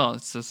it as well.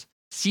 It's this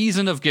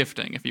season of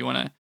gifting if you want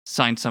to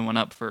sign someone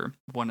up for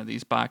one of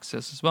these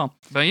boxes as well.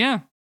 But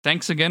yeah,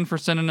 thanks again for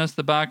sending us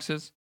the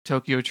boxes.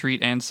 Tokyo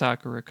Treat and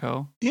Sakura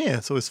Co. Yeah,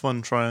 it's always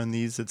fun trying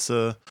these. It's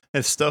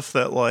stuff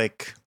that,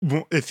 like,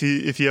 if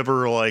you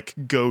ever like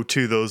go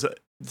to those,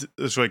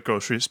 there's like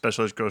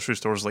specialized grocery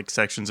stores, like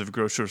sections of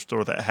grocery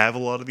store that have a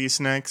lot of these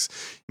snacks,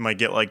 you might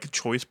get like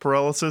choice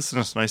paralysis,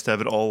 and it's nice to have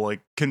it all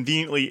like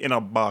conveniently in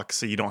a box,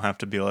 so you don't have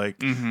to be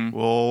like,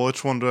 well,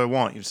 which one do I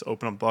want? You just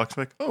open up a box,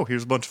 like, oh,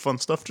 here's a bunch of fun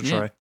stuff to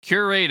try.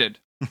 Curated,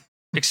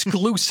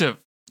 exclusive.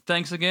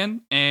 Thanks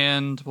again,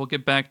 and we'll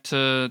get back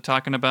to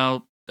talking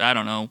about, I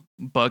don't know,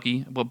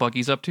 Buggy, what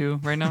Buggy's up to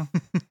right now.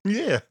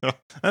 Yeah,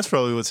 that's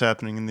probably what's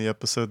happening in the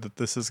episode that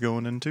this is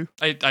going into.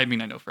 I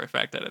mean, I know for a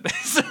fact that it is,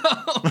 so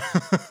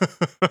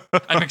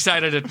I'm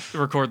excited to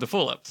record the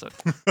full episode.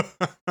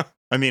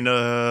 I mean,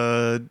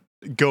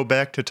 go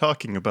back to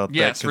talking about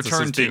yes, that.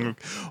 Return this is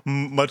to.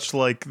 Much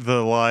like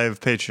the live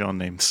Patreon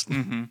names.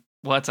 Mm-hmm.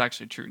 Well, that's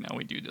actually true now.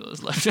 We do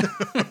those left.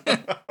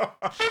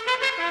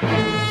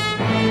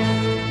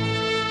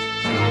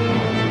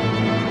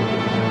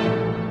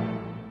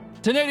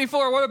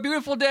 1084, what a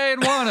beautiful day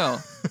in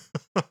Wano.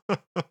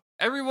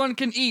 Everyone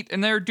can eat,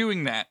 and they're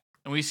doing that.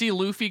 And we see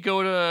Luffy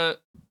go to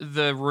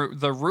the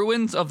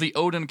ruins of the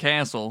Oden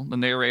Castle. The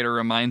narrator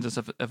reminds us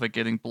of it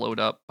getting blowed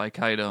up by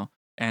Kaido.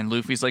 And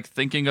Luffy's like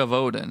thinking of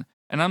Oden.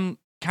 And I'm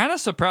kind of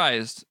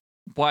surprised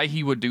why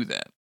he would do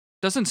that.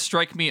 Doesn't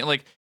strike me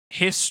like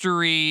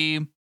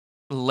history,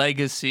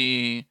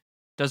 legacy,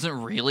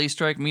 doesn't really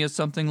strike me as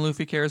something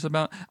Luffy cares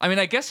about. I mean,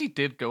 I guess he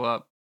did go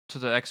up to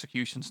the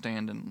execution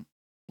stand in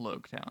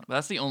Logue Town.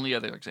 That's the only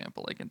other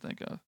example I can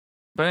think of.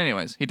 But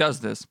anyways, he does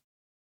this.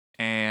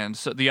 And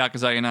so the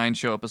Yakuza 9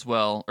 show up as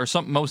well, or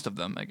most of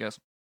them, I guess,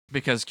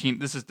 because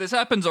this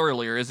happens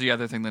earlier. Is the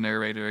other thing the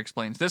narrator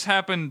explains. This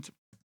happened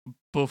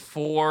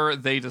before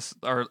they just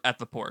are at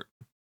the port,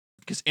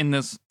 because in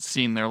this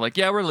scene they're like,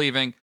 "Yeah, we're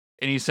leaving,"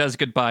 and he says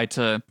goodbye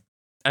to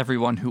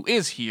everyone who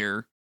is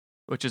here,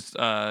 which is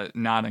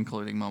not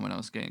including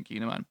Momonosuke and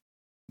Kinemon.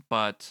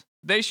 But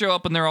they show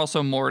up and they're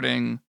also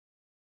mourning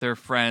their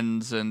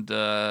friends and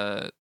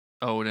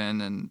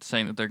Oden, and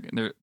saying that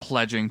they're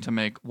pledging to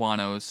make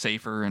Wano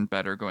safer and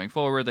better going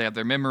forward. They have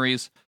their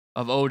memories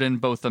of Oden,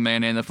 both the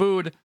man and the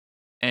food.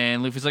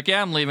 And Luffy's like,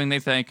 "Yeah, I'm leaving." They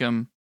thank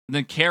him. And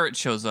then Carrot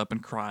shows up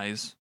and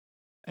cries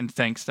and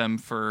thanks them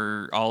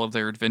for all of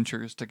their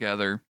adventures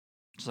together.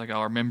 She's like,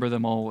 "I'll remember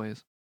them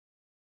always."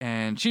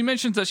 And she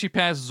mentions that she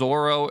passed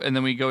Zoro, and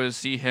then we go to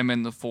see him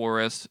in the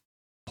forest,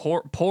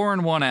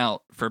 pouring one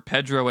out for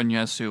Pedro and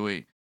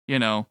Yasui. You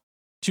know,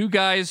 two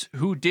guys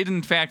who did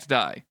in fact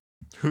die.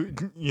 Who,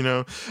 you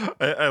know,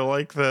 I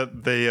like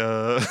that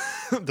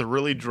they're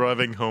really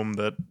driving home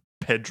that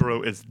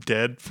Pedro is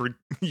dead.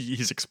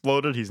 He's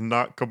exploded. He's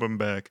not coming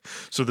back.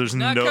 So there's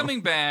not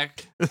coming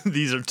back.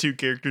 These are two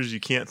characters you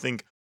can't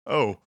think,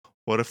 oh,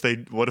 what if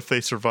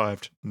they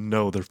survived?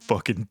 No, they're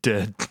fucking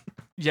dead.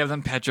 Yeah,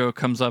 then Pedro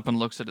comes up and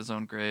looks at his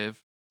own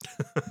grave.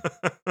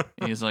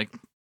 He's like,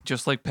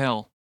 just like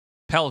Pell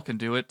can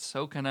do it,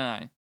 so can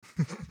I.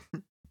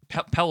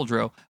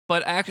 Peldro.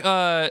 But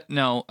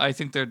no, I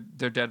think they're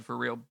dead for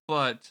real.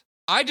 But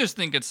I just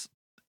think it's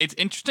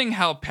interesting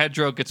how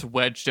Pedro gets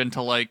wedged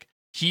into, like,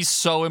 he's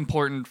so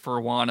important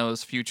for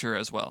Wano's future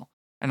as well.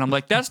 And I'm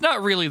like, that's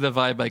not really the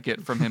vibe I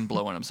get from him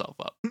blowing himself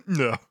up.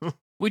 No.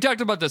 We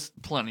talked about this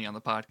plenty on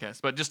the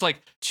podcast, but just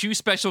like two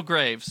special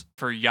graves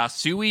for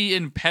Yasui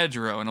and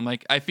Pedro. And I'm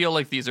like, I feel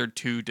like these are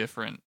two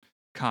different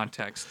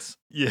contexts.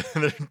 Yeah,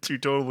 they're two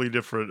totally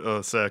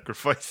different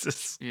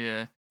sacrifices.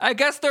 Yeah. I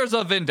guess there's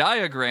a Venn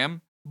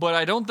diagram, but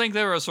I don't think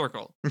they're a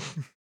circle.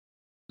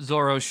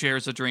 Zoro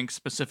shares a drink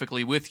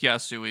specifically with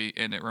Yasui,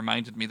 and it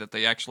reminded me that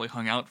they actually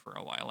hung out for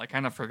a while. I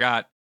kind of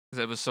forgot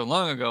because it was so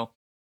long ago.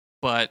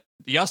 But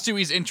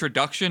Yasui's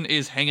introduction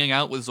is hanging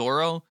out with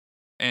Zoro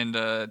and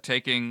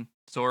taking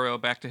Zoro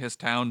back to his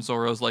town.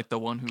 Zoro's like the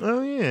one who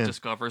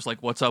discovers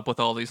like what's up with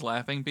all these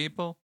laughing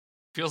people.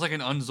 Feels like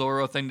an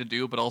un-Zoro thing to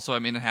do, but also, I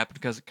mean, it happened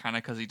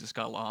because he just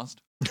got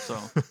lost. So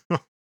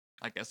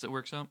I guess it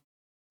works out.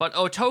 But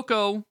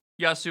Otoko,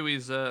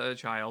 Yasui's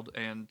child,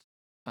 and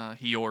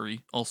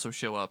Hiyori also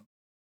show up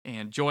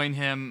and join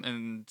him,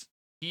 and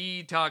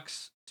he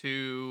talks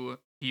to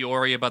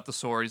Hiyori about the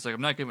sword. He's like,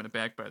 I'm not giving it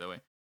back, by the way.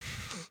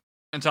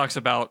 And talks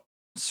about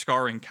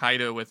scarring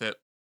Kaido with it.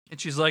 And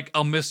she's like,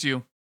 I'll miss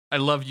you. I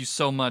love you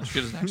so much.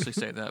 She doesn't actually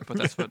say that, but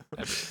that's what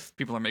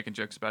people are making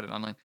jokes about it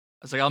online.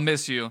 I was like, I'll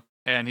miss you.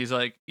 And he's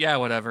like, yeah,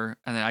 whatever.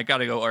 And then I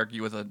gotta go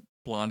argue with a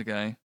blonde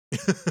guy.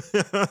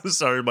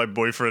 Sorry, my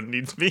boyfriend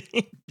needs me.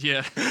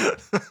 Yeah.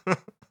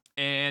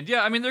 And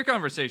yeah, I mean, their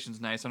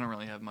conversation's nice. I don't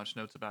really have much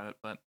notes about it,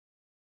 but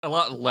a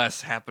lot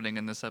less happening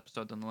in this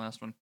episode than the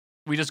last one.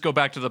 We just go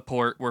back to the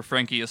port where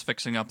Frankie is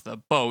fixing up the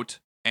boat,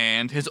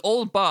 and his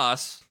old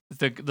boss,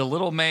 the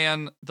little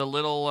man, the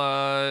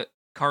little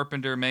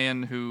carpenter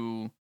man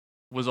who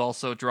was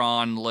also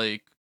drawn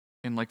like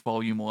in like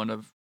volume 1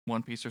 of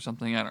One Piece or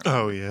something. I don't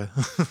know. Oh yeah.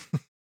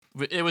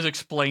 It was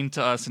explained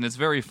to us, and it's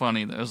very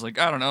funny. That it was like,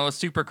 I don't know, a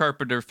super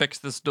carpenter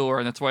fixed this door,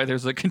 and that's why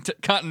there's a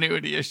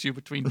continuity issue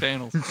between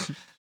panels.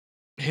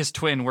 His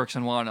twin works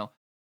in Wano,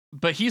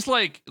 but he's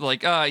like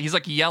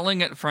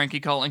yelling at Frankie,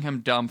 calling him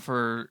dumb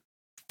for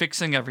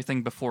fixing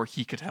everything before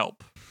he could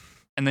help,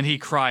 and then he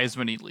cries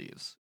when he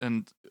leaves,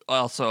 and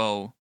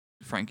also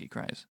Frankie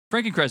cries.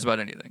 Frankie cries about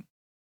anything,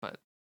 but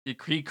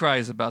he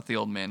cries about the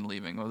old man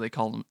leaving, or they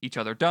call each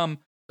other dumb.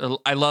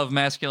 I love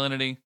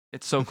masculinity;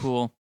 it's so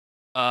cool.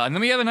 And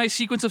then we have a nice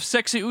sequence of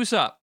sexy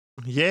Usopp.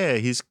 Yeah,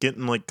 he's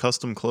getting like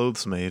custom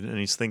clothes made, and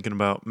he's thinking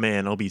about,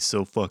 man, I'll be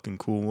so fucking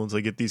cool once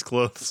I get these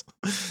clothes.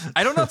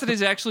 I don't know if that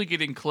he's actually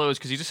getting clothes,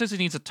 because he just says he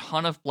needs a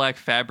ton of black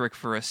fabric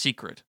for a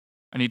secret,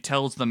 and he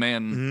tells the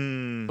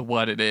man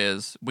what it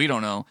is. We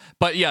don't know,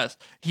 but yes,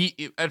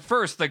 he at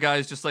first the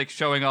guy's just like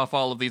showing off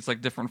all of these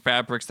like different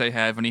fabrics they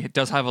have, and he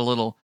does have a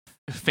little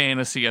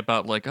fantasy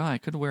about like, I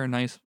could wear a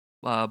nice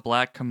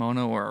black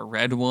kimono or a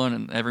red one,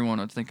 and everyone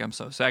would think I'm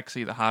so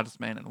sexy, the hottest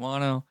man in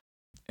Wano.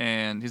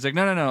 And he's like,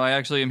 no, I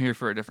actually am here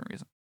for a different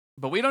reason.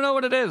 But we don't know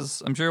what it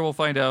is. I'm sure we'll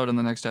find out in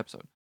the next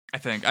episode. I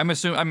think. I'm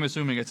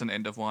assuming it's an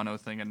end of Wano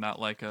thing and not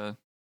like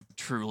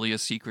truly a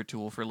secret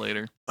tool for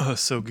later.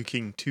 Soga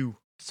King 2.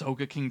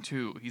 Soga King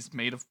 2. He's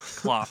made of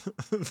cloth.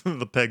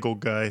 The Peggle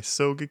guy.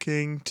 Soga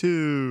King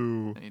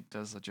 2. And he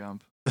does the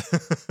jump.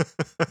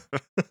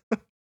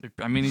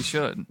 I mean, he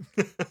should.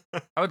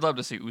 I would love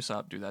to see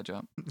Usopp do that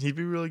jump. He'd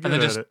be really good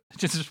and then at it.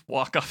 Just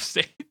walk off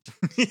stage.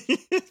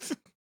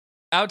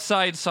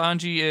 Outside,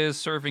 Sanji is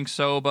serving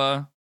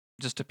soba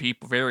just to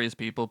various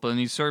people, but then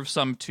he serves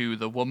some to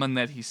the woman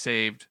that he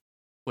saved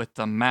with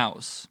the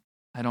mouse.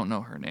 I don't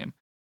know her name,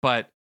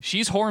 but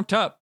she's horned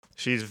up.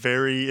 She's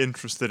very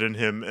interested in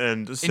him,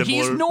 and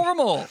he's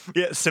normal.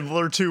 Yeah,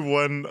 similar to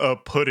when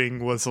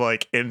Pudding was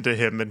like into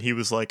him, and he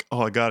was like,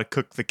 "Oh, I gotta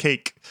cook the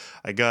cake.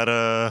 I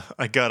gotta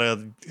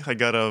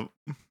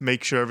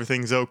make sure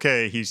everything's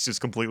okay." He's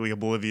just completely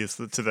oblivious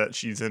to that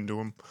she's into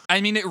him.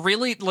 I mean, it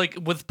really like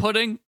with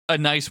Pudding, a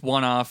nice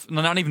one-off,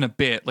 not even a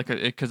bit, like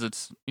because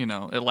it's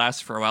it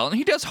lasts for a while, and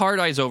he does hard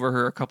eyes over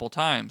her a couple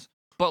times,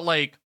 but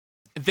like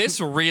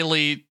this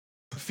really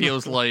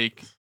feels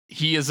like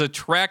he is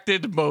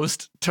attracted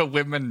most to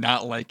women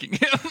not liking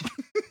him.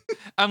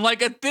 I'm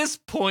like, at this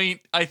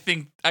point, I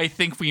think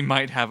we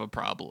might have a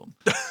problem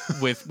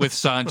with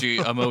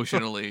Sanji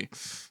emotionally,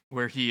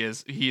 where he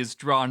is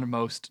drawn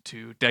most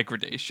to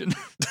degradation.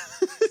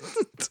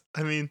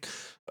 I mean,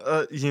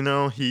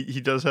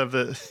 he does have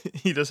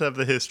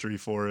the history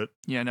for it.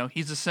 Yeah, no,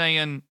 he's a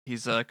Saiyan.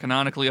 He's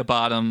canonically a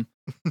bottom.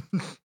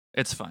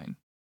 It's fine.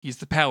 He's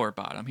the power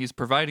bottom. He's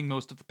providing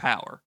most of the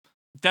power.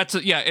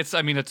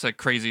 It's a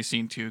crazy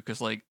scene too,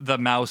 because like the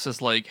mouse is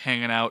like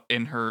hanging out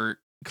in her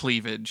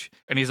cleavage,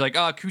 and he's like,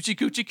 coochie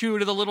coochie coo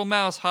to the little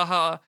mouse,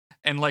 haha,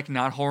 and like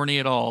not horny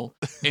at all.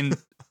 And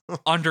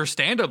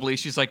understandably,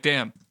 she's like,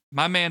 damn,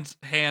 my man's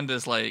hand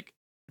is like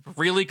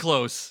really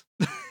close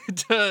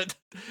to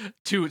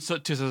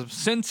some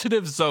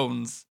sensitive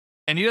zones,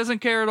 and he doesn't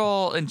care at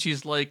all. And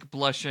she's like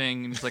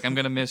blushing, and he's like, I'm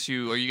gonna miss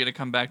you. Are you gonna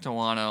come back to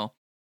Wano?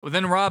 Well,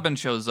 then Robin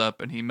shows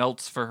up, and he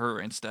melts for her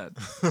instead.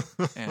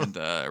 And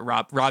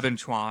Robin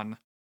Chuan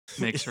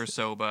makes her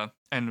soba,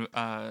 and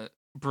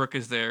Brooke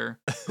is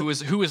there, who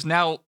is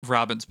now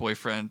Robin's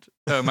boyfriend.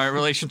 My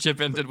relationship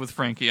ended with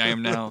Frankie. I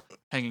am now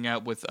hanging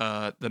out with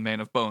the Man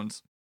of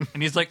Bones.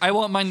 And he's like, I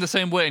want mine the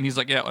same way. And he's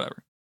like, yeah,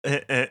 whatever.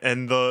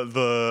 And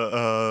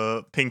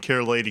the pink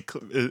hair lady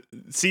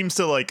seems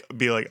to like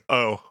be like,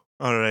 oh,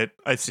 all right,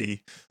 I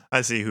see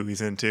who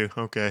he's into.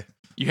 Okay,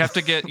 you have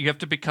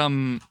to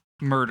become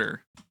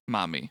murder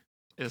mommy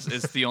is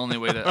the only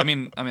way to. I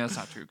mean that's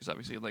not true, because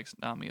obviously he likes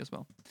Nami as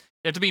well.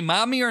 You have to be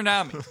mommy or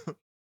Nami.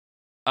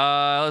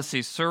 Let's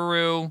see,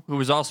 Suru, who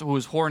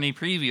was horny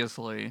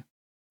previously.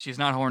 She's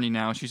not horny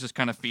now. She's just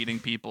kind of feeding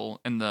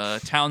people in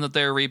the town that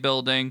they're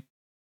rebuilding.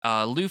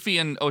 Luffy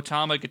and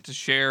Otama get to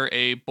share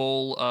a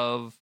bowl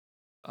of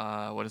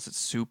what is it?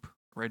 Soup,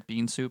 red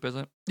bean soup, is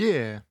it?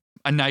 Yeah.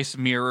 A nice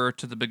mirror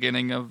to the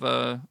beginning of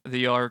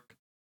the arc,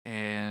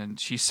 and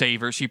she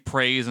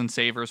prays and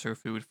savors her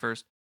food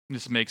first.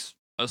 This makes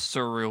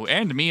Saru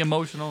and me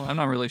emotional. I'm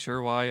not really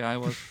sure why I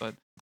was, but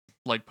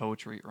like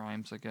poetry, it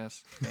rhymes, I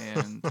guess.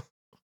 And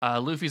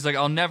Luffy's like,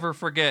 I'll never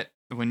forget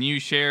when you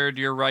shared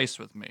your rice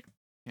with me.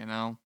 You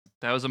know,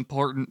 that was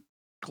important.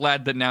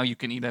 Glad that now you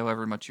can eat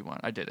however much you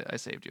want. I did it. I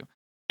saved you.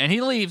 And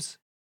he leaves,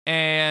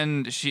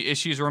 and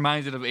she's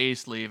reminded of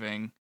Ace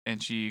leaving,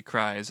 and she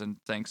cries and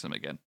thanks him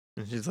again.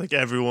 And she's like,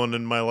 everyone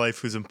in my life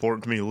who's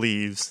important to me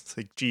leaves. It's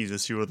like,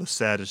 Jesus, you are the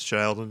saddest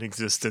child in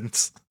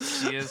existence.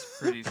 She is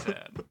pretty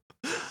sad.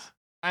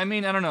 I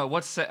mean, I don't know.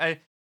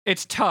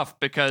 It's tough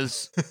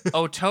because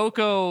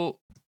Otoko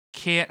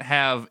can't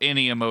have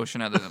any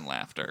emotion other than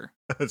laughter.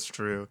 That's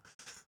true.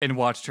 And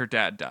watched her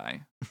dad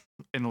die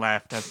and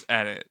laughed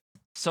at it.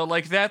 So,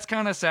 like, that's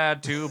kind of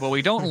sad, too, but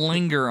we don't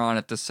linger on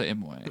it the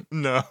same way.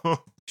 No.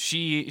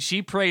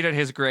 She prayed at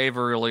his grave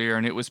earlier,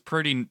 and it was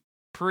pretty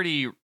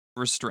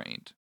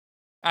restrained.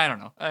 I don't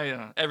know.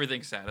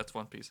 Everything's sad. That's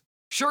One Piece.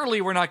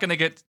 Surely we're not going to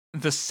get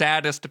the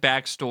saddest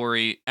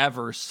backstory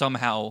ever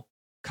somehow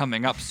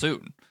coming up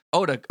soon.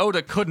 Oda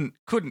couldn't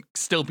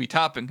still be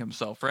topping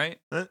himself, right?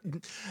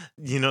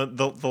 You know,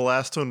 the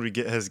last one we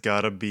get has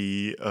gotta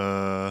be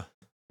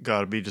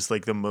just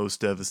like the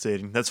most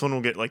devastating. That's when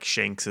we'll get like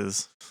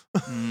Shanks's.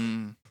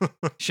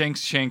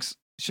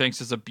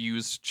 Shanks's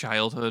abused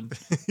childhood.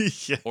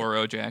 Yeah.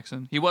 Oro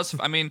Jackson. He was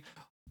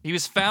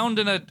found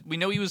in a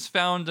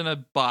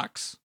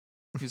box.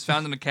 He was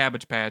found in a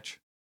Cabbage Patch.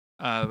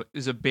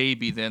 Is a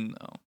baby then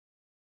though.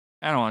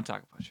 I don't want to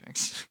talk about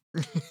Shanks.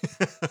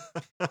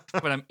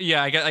 But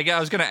I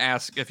was gonna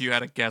ask if you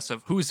had a guess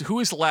of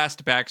whose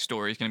last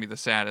backstory is gonna be the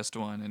saddest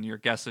one, and your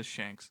guess is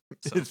Shanks.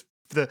 So.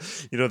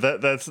 That's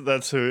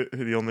who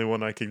the only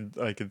one I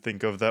could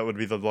think of. That would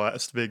be the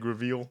last big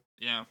reveal.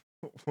 Yeah.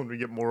 When we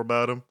get more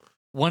about him.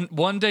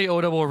 One day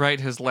Oda will write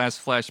his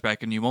last flashback,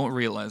 and you won't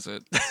realize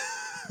it.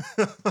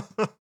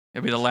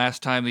 It'll be the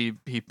last time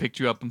he picked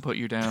you up and put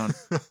you down.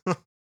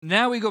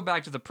 Now we go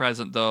back to the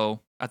present,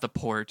 though, at the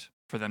port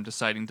for them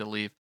deciding to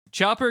leave.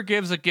 Chopper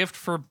gives a gift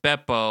for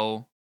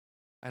Beppo.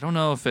 I don't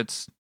know if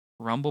it's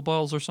Rumble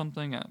Balls or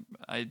something.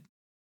 I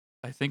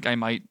think I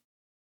might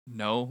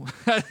know.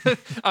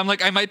 I'm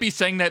like, I might be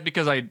saying that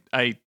because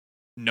I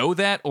know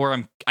that,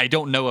 or I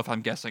don't know if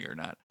I'm guessing or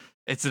not.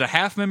 Is it a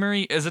half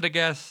memory? Is it a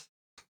guess?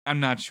 I'm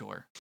not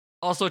sure.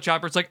 Also,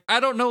 Chopper's like, I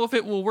don't know if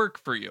it will work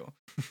for you.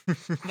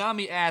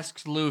 Nami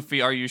asks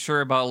Luffy, are you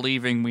sure about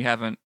leaving? We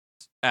haven't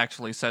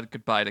actually said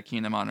goodbye to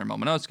Kinemon or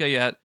Momonosuke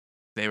yet.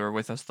 They were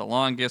with us the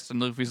longest. And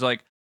Luffy's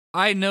like,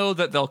 I know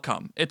that they'll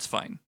come. It's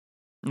fine.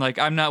 Like,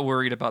 I'm not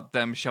worried about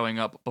them showing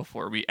up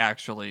before we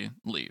actually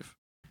leave.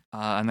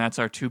 And that's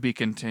our to be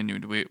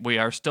continued. We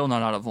are still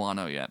not out of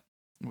Wano yet.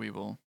 We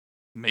will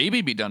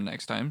maybe be done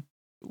next time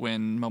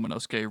when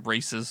Momonosuke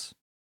races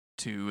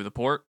to the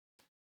port.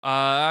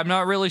 I'm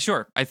not really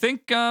sure. I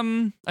think,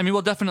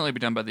 we'll definitely be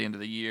done by the end of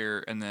the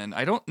year. And then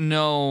I don't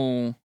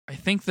know. I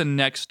think the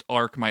next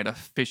arc might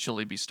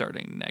officially be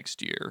starting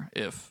next year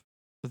if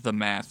the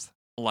math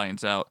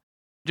lines out.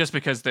 Just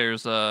because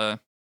there's, the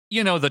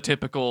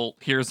typical,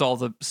 here's all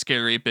the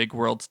scary big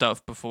world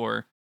stuff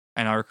before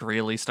an arc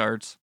really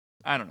starts.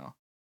 I don't know.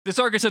 This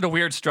arc is in a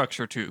weird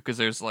structure, too, because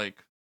there's,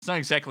 like, it's not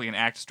exactly an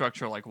act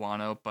structure like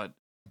Wano, but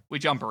we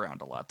jump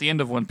around a lot. The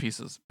end of One Piece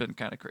has been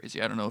kind of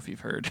crazy. I don't know if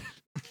you've heard.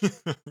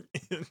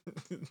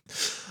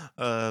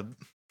 I'm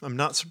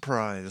not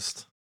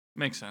surprised.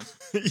 Makes sense.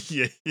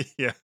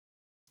 Yeah.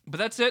 But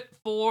that's it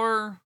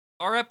for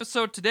our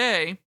episode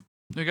today.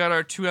 We got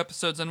our 2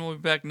 episodes, and we'll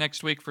be back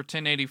next week for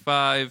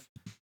 1085.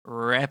 Maybe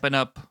wrapping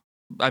up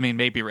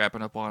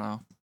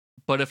Wano.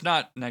 But if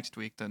not next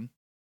week, then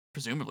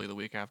presumably the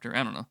week after.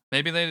 I don't know.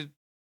 Maybe they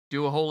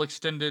do a whole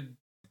extended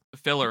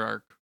filler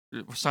arc.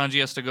 Sanji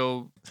has to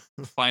go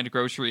find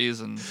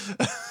groceries, and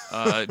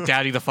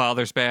Daddy the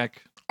Father's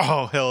back.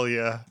 Oh, hell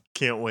yeah.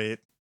 Can't wait.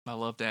 I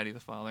love Daddy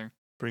the Father.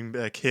 Bring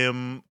back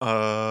him.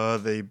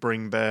 They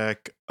bring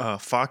back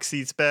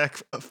Foxy's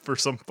back for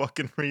some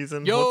fucking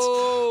reason.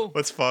 Yo!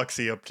 What's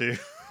Foxy up to?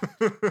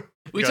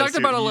 We talked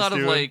about a lot of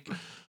like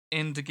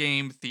end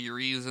game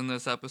theories in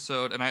this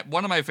episode, and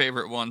one of my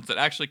favorite ones that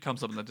actually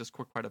comes up in the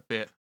Discord quite a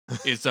bit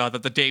is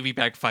that the Davy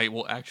Bag fight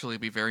will actually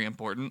be very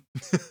important.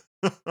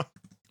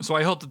 So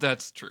I hope that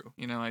that's true.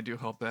 I do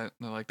hope that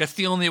like that's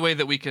the only way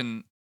that we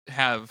can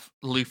have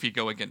Luffy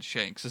go against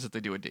Shanks is if they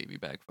do a Davy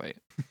Bag fight.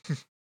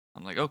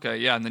 I'm like, okay,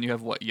 yeah, and then you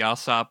have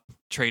Yasopp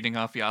trading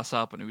off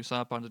Yasopp and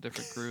Usopp onto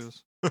different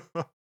crews.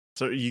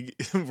 So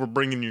we're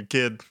bringing your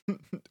kid.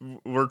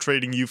 We're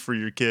trading you for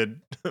your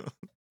kid.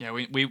 Yeah,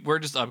 we're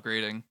just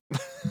upgrading.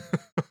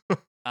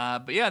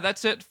 But yeah,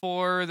 that's it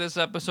for this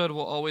episode.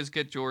 We'll always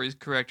get Jory's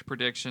correct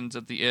predictions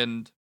at the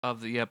end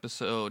of the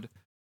episode.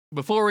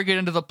 Before we get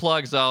into the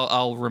plugs,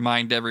 I'll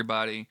remind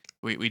everybody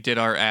we did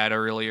our ad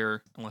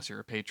earlier, unless you're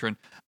a patron.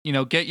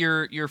 Get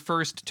your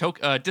first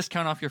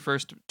discount off your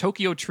first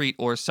Tokyo Treat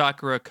or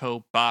Sakura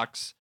Co.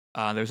 box.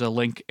 There's a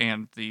link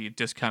and the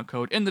discount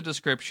code in the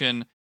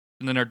description,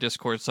 and then our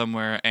Discord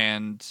somewhere,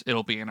 and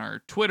it'll be in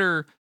our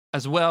Twitter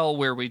as well,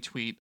 where we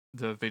tweet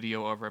the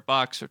video of our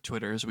box, or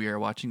Twitter as We Are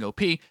Watching OP.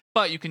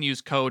 But you can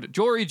use code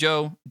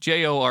JORYJO,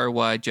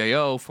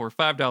 JORYJO, for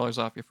 $5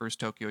 off your first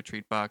Tokyo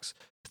Treat box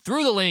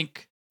through the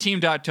link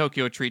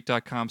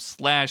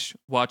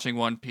team.tokyotreat.com/watching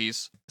One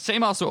Piece.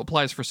 Same also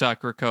applies for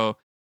Sakura Co.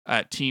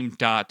 at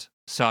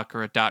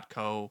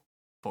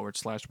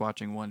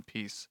team.sakura.co/watching One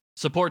Piece.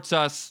 Supports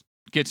us,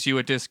 gets you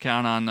a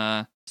discount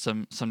on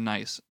some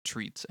nice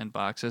treats and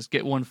boxes.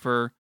 Get one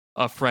for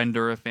a friend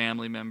or a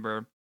family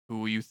member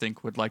who you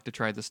think would like to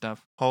try the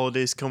stuff.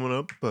 Holidays coming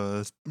up,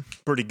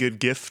 pretty good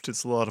gift.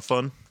 It's a lot of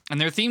fun.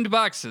 And they're themed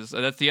boxes.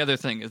 That's the other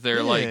thing. Is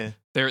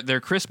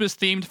they're Christmas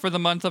themed for the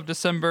month of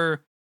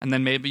December, and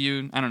then maybe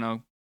you, I don't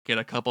know, get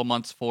a couple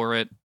months for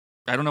it.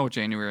 I don't know what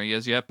January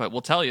is yet, but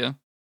we'll tell you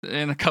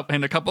in a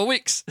couple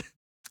weeks.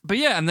 But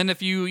yeah, and then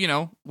if you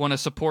want to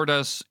support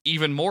us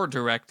even more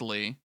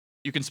directly,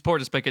 you can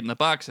support us by getting the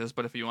boxes.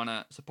 But if you want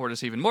to support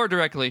us even more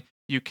directly,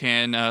 you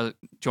can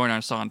join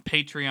us on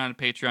Patreon,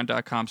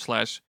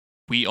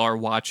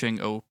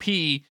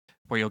 patreon.com/wearewatchingop,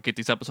 where you'll get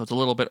these episodes a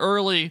little bit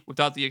early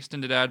without the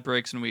extended ad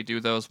breaks, and we do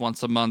those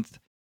once a month.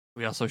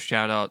 We also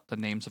shout out the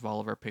names of all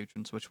of our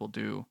patrons, which we'll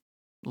do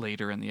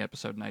later in the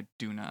episode, and I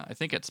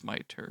think it's my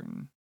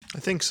turn. I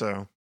think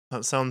so.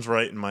 That sounds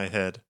right in my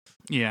head.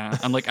 Yeah,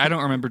 I'm like, I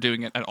don't remember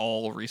doing it at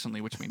all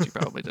recently, which means you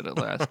probably did it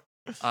last.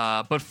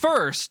 But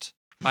first,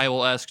 I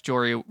will ask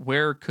Jory,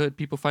 where could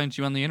people find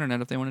you on the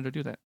internet if they wanted to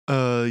do that?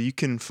 You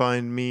can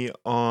find me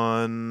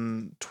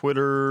on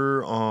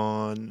Twitter,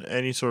 on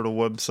any sort of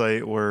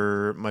website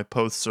where my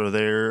posts are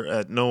there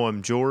at No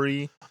I'm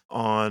Jory.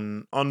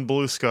 On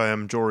Blue Sky,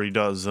 I'm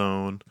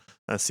Jory.zone.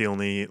 That's the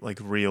only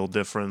real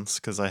difference,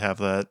 because I have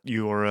that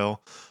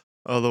URL.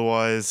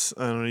 Otherwise,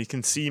 I don't know, you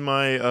can see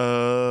my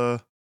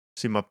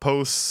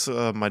posts.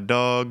 My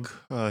dog,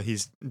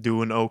 he's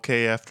doing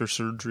okay after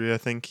surgery. I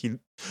think he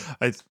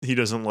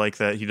doesn't like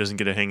that. He doesn't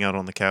get to hang out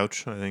on the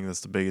couch. I think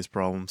that's the biggest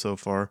problem so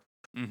far.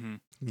 Mm-hmm.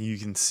 You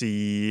can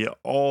see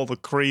all the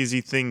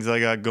crazy things I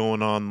got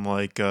going on,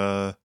 like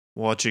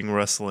watching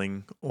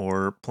wrestling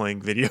or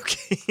playing video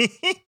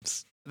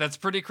games. That's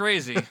pretty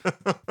crazy.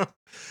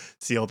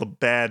 See all the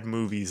bad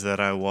movies that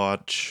I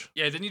watch.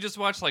 Yeah, didn't you just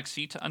watch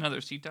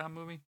another CTOM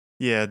movie?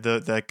 Yeah,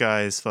 that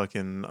guy is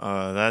fucking.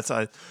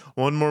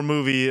 One more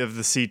movie of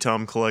the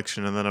C-Tom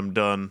collection, and then I'm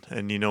done.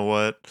 And you know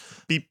what?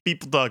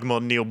 People talking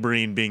about Neil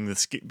Breen being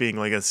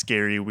like a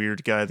scary,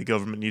 weird guy the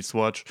government needs to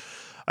watch.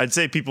 I'd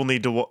say people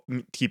need to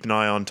keep an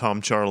eye on Tom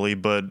Charlie,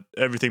 but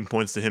everything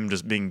points to him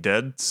just being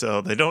dead,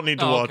 so they don't need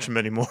to watch him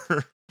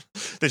anymore.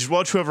 They should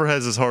watch whoever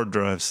has his hard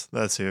drives.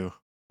 That's who.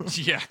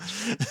 Yeah.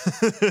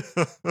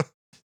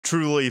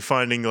 Truly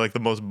finding the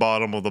most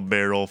bottom of the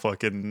barrel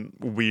fucking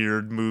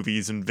weird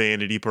movies and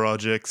vanity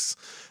projects.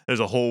 There's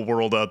a whole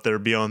world out there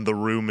beyond The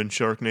Room and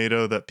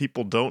Sharknado that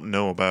people don't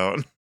know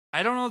about.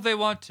 I don't know if they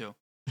want to.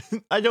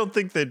 I don't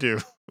think they do,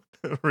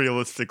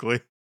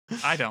 realistically.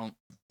 I don't.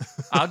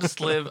 I'll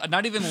just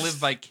not even live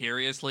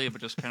vicariously,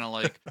 but just kind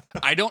of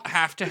I don't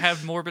have to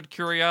have morbid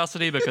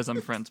curiosity because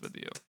I'm friends with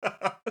you.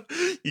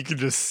 You can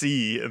just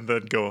see and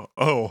then go,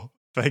 oh,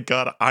 thank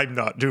God I'm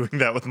not doing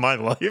that with my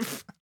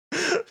life.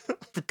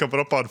 Coming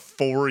up on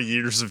 4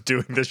 years of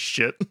doing this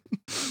shit.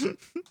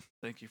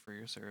 Thank you for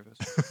your service.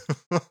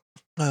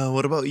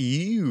 What about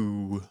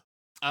you?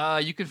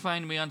 You can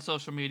find me on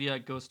social media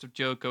at Ghost of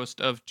Joe, Ghost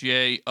of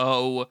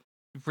J-O.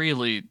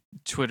 Really,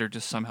 Twitter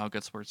just somehow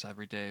gets worse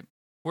every day.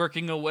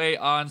 Working away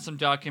on some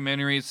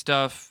documentary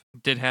stuff.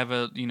 Did have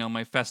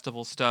my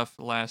festival stuff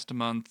last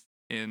month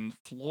in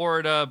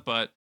Florida,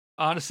 but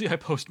honestly, I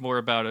post more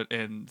about it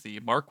in the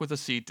Mark with a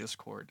C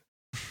Discord.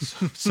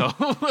 So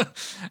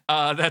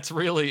that's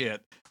really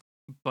it.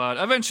 But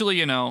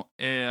eventually,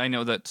 I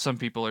know that some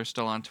people are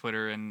still on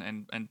Twitter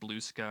and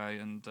Blue Sky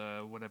and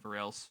whatever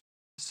else.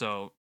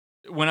 So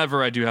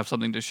whenever I do have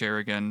something to share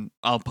again,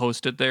 I'll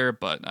post it there,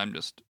 but I'm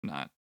just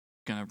not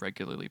going to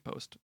regularly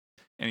post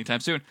anytime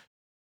soon.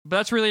 But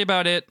that's really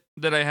about it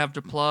that I have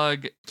to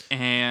plug.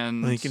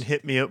 And you can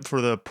hit me up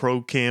for the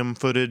pro cam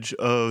footage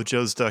of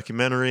Joe's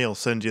documentary. I'll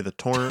send you the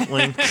torrent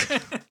link.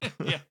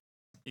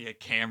 Yeah,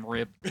 cam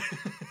rip.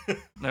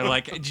 They're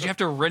like, did you have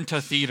to rent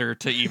a theater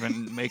to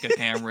even make a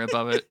cam rip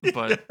of it?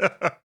 But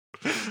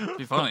it'd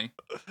be funny.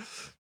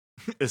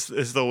 It's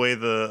the way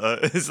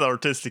his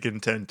artistic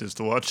intent is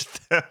to watch it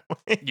that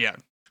way. Yeah,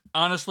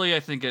 honestly,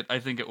 I think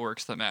it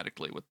works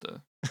thematically with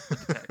the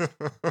text.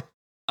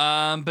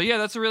 But yeah,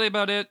 that's really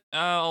about it.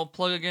 I'll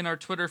plug again our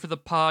Twitter for the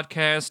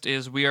podcast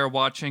is We Are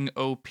Watching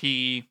OP,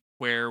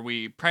 where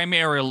we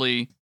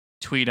primarily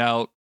tweet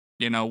out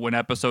when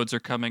episodes are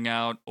coming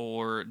out,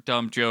 or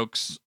dumb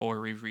jokes,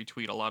 or we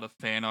retweet a lot of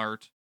fan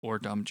art, or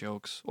dumb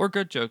jokes, or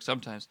good jokes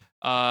sometimes,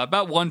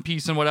 about One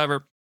Piece and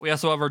whatever. We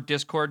also have our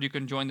Discord. You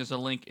can join. There's a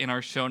link in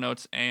our show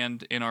notes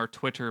and in our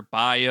Twitter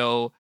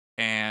bio.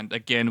 And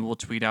again, we'll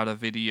tweet out a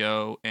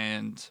video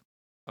and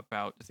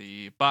about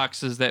the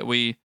boxes that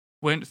we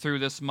went through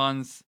this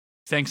month.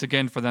 Thanks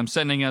again for them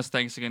sending us.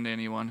 Thanks again to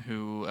anyone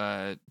who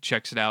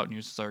checks it out and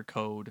uses our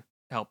code,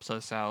 helps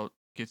us out,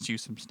 gets you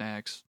some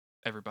snacks.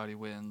 Everybody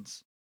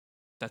wins.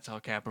 That's how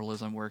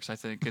capitalism works, I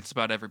think. It's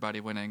about everybody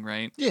winning,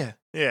 right? Yeah.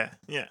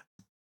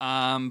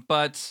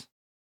 But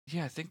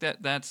yeah, I think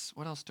that's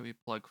what else do we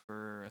plug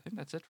for? I think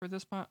that's it for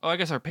this month. Oh, I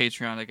guess our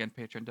Patreon again,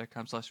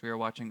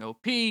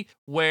 patreon.com/wearewatchingop,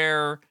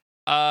 where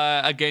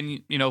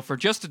again, for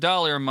just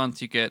 $1 a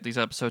month, you get these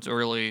episodes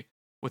early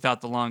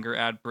without the longer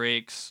ad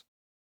breaks,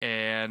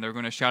 and they're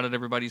going to shout out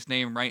everybody's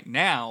name right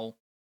now.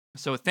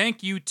 So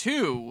thank you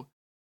to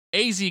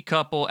AZ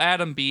Couple,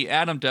 Adam B,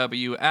 Adam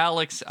W,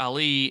 Alex,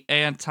 Ali,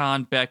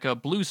 Anton, Becca,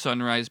 Blue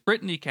Sunrise,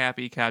 Brittany,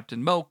 Cappy,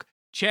 Captain Moke,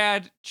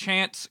 Chad,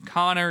 Chance,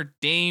 Connor,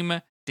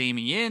 Dame,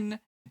 Damien,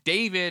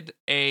 David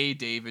A,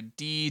 David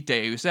D,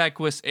 Deus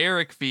Equus,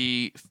 Eric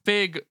V,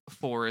 Fig,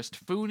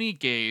 Forrest, Fooney,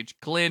 Gage,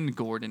 Glenn,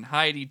 Gordon,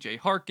 Heidi, Jay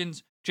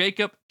Harkins,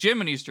 Jacob,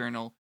 Jiminy's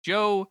Journal,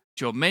 Joe,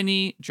 Joe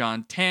Mini,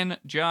 John 10,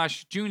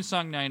 Josh,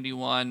 Junesong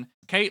 91,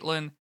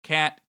 Caitlin,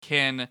 Kat,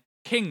 Ken,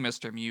 King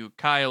Mr. Mew,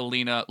 Kyle,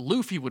 Lena,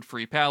 Luffy would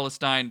free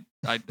Palestine.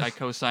 I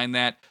co-sign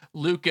that.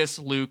 Lucas,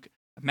 Luke,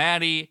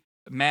 Maddie,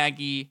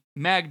 Maggie,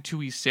 Mag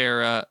Tui,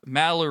 Sarah,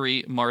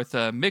 Mallory,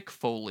 Martha, Mick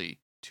Foley,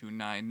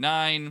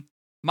 299,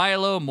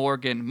 Milo,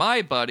 Morgan,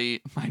 my buddy,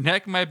 my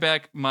neck, my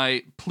back,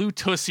 my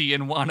Plutussi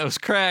and Wano's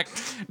crack,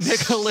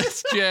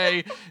 Nicholas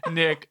J,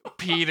 Nick,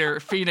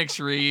 Peter, Phoenix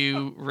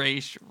Ryu,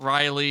 Raish,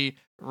 Riley,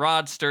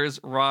 Rodsters,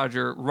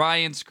 Roger,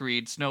 Ryan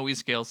Screed, Snowy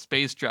Scale,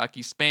 Space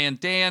Jockey, Span,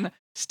 Dan,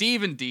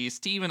 Stephen D,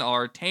 Stephen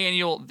R,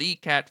 Taniel, The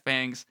Cat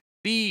Fangs,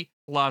 The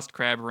Lost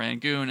Crab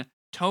Rangoon,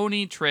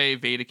 Tony, Trey,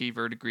 Vediki,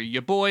 Verdigris, ya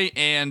boy,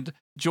 and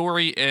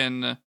Jory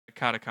in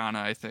katakana,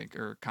 I think,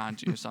 or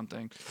kanji or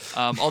something.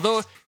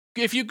 Although,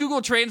 if you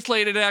Google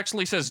Translate, it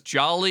actually says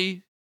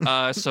jolly,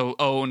 so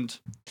owned.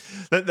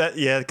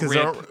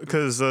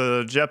 Because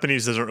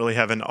Japanese doesn't really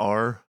have an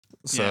R.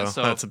 So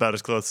that's about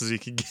as close as you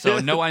can get. So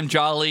no, I'm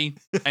jolly.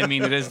 I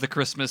mean, it is the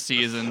Christmas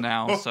season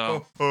now,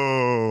 so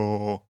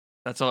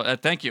that's all.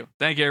 Thank you,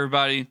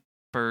 everybody,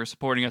 for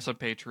supporting us on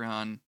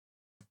Patreon.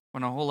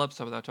 Went a whole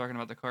episode without talking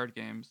about the card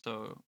game,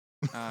 so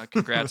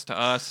congrats to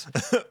us.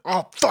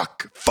 Oh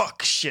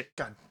fuck, shit,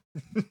 God.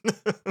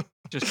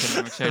 Just kidding.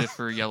 I'm excited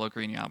for Yellow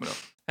Green Yamato.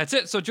 That's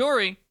it. So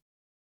Jory,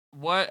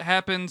 what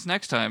happens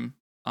next time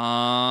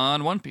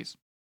on One Piece?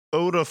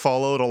 Oda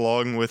followed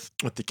along with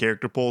the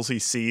character polls. He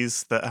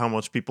sees that how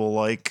much people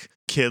like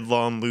Kid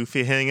Law and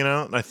Luffy hanging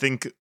out. And I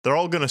think they're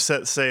all going to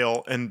set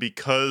sail. And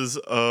because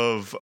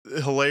of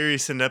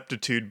hilarious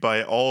ineptitude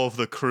by all of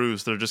the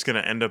crews, they're just going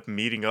to end up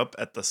meeting up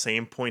at the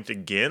same point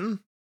again.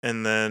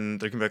 And then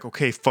they're going to be like,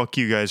 okay, fuck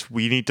you guys.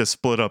 We need to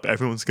split up.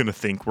 Everyone's going to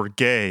think we're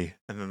gay.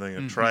 And then they're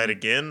going to try it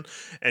again.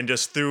 And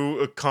just through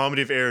a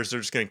comedy of errors, they're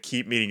just going to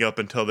keep meeting up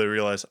until they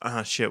realize,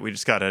 shit, we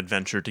just got to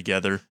adventure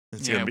together.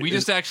 We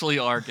just actually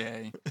are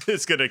gay.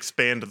 It's going to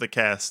expand the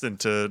cast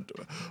into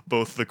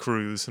both the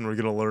crews. And we're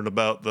going to learn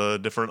about the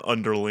different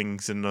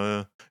underlings and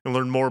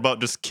learn more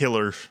about just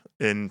Killer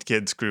and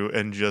Kid's crew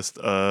and just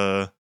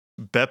Beppo.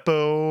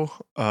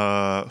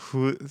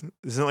 Who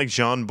isn't like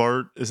Jean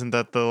Bart? Isn't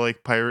that the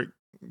like pirate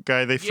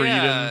guy they freed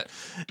him?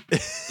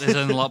 Is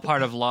in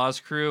part of Law's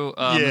crew.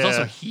 There's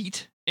also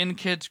Heat in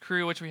Kid's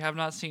crew, which we have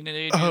not seen in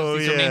ages.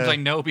 These are names I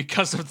know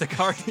because of the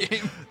card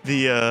game.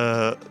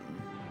 The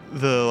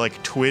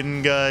like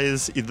twin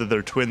guys, either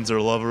they're twins or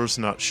lovers,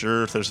 not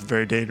sure. There's a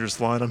very dangerous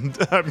line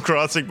I'm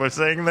crossing by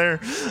saying there.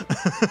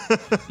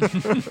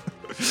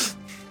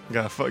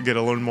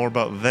 Gotta learn more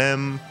about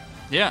them.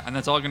 Yeah, and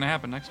that's all gonna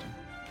happen next time.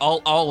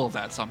 All of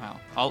that somehow.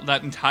 All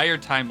that entire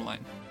timeline.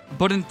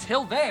 But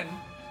until then,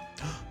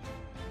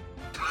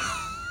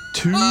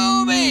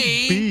 to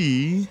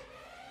be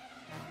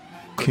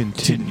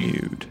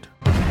continued.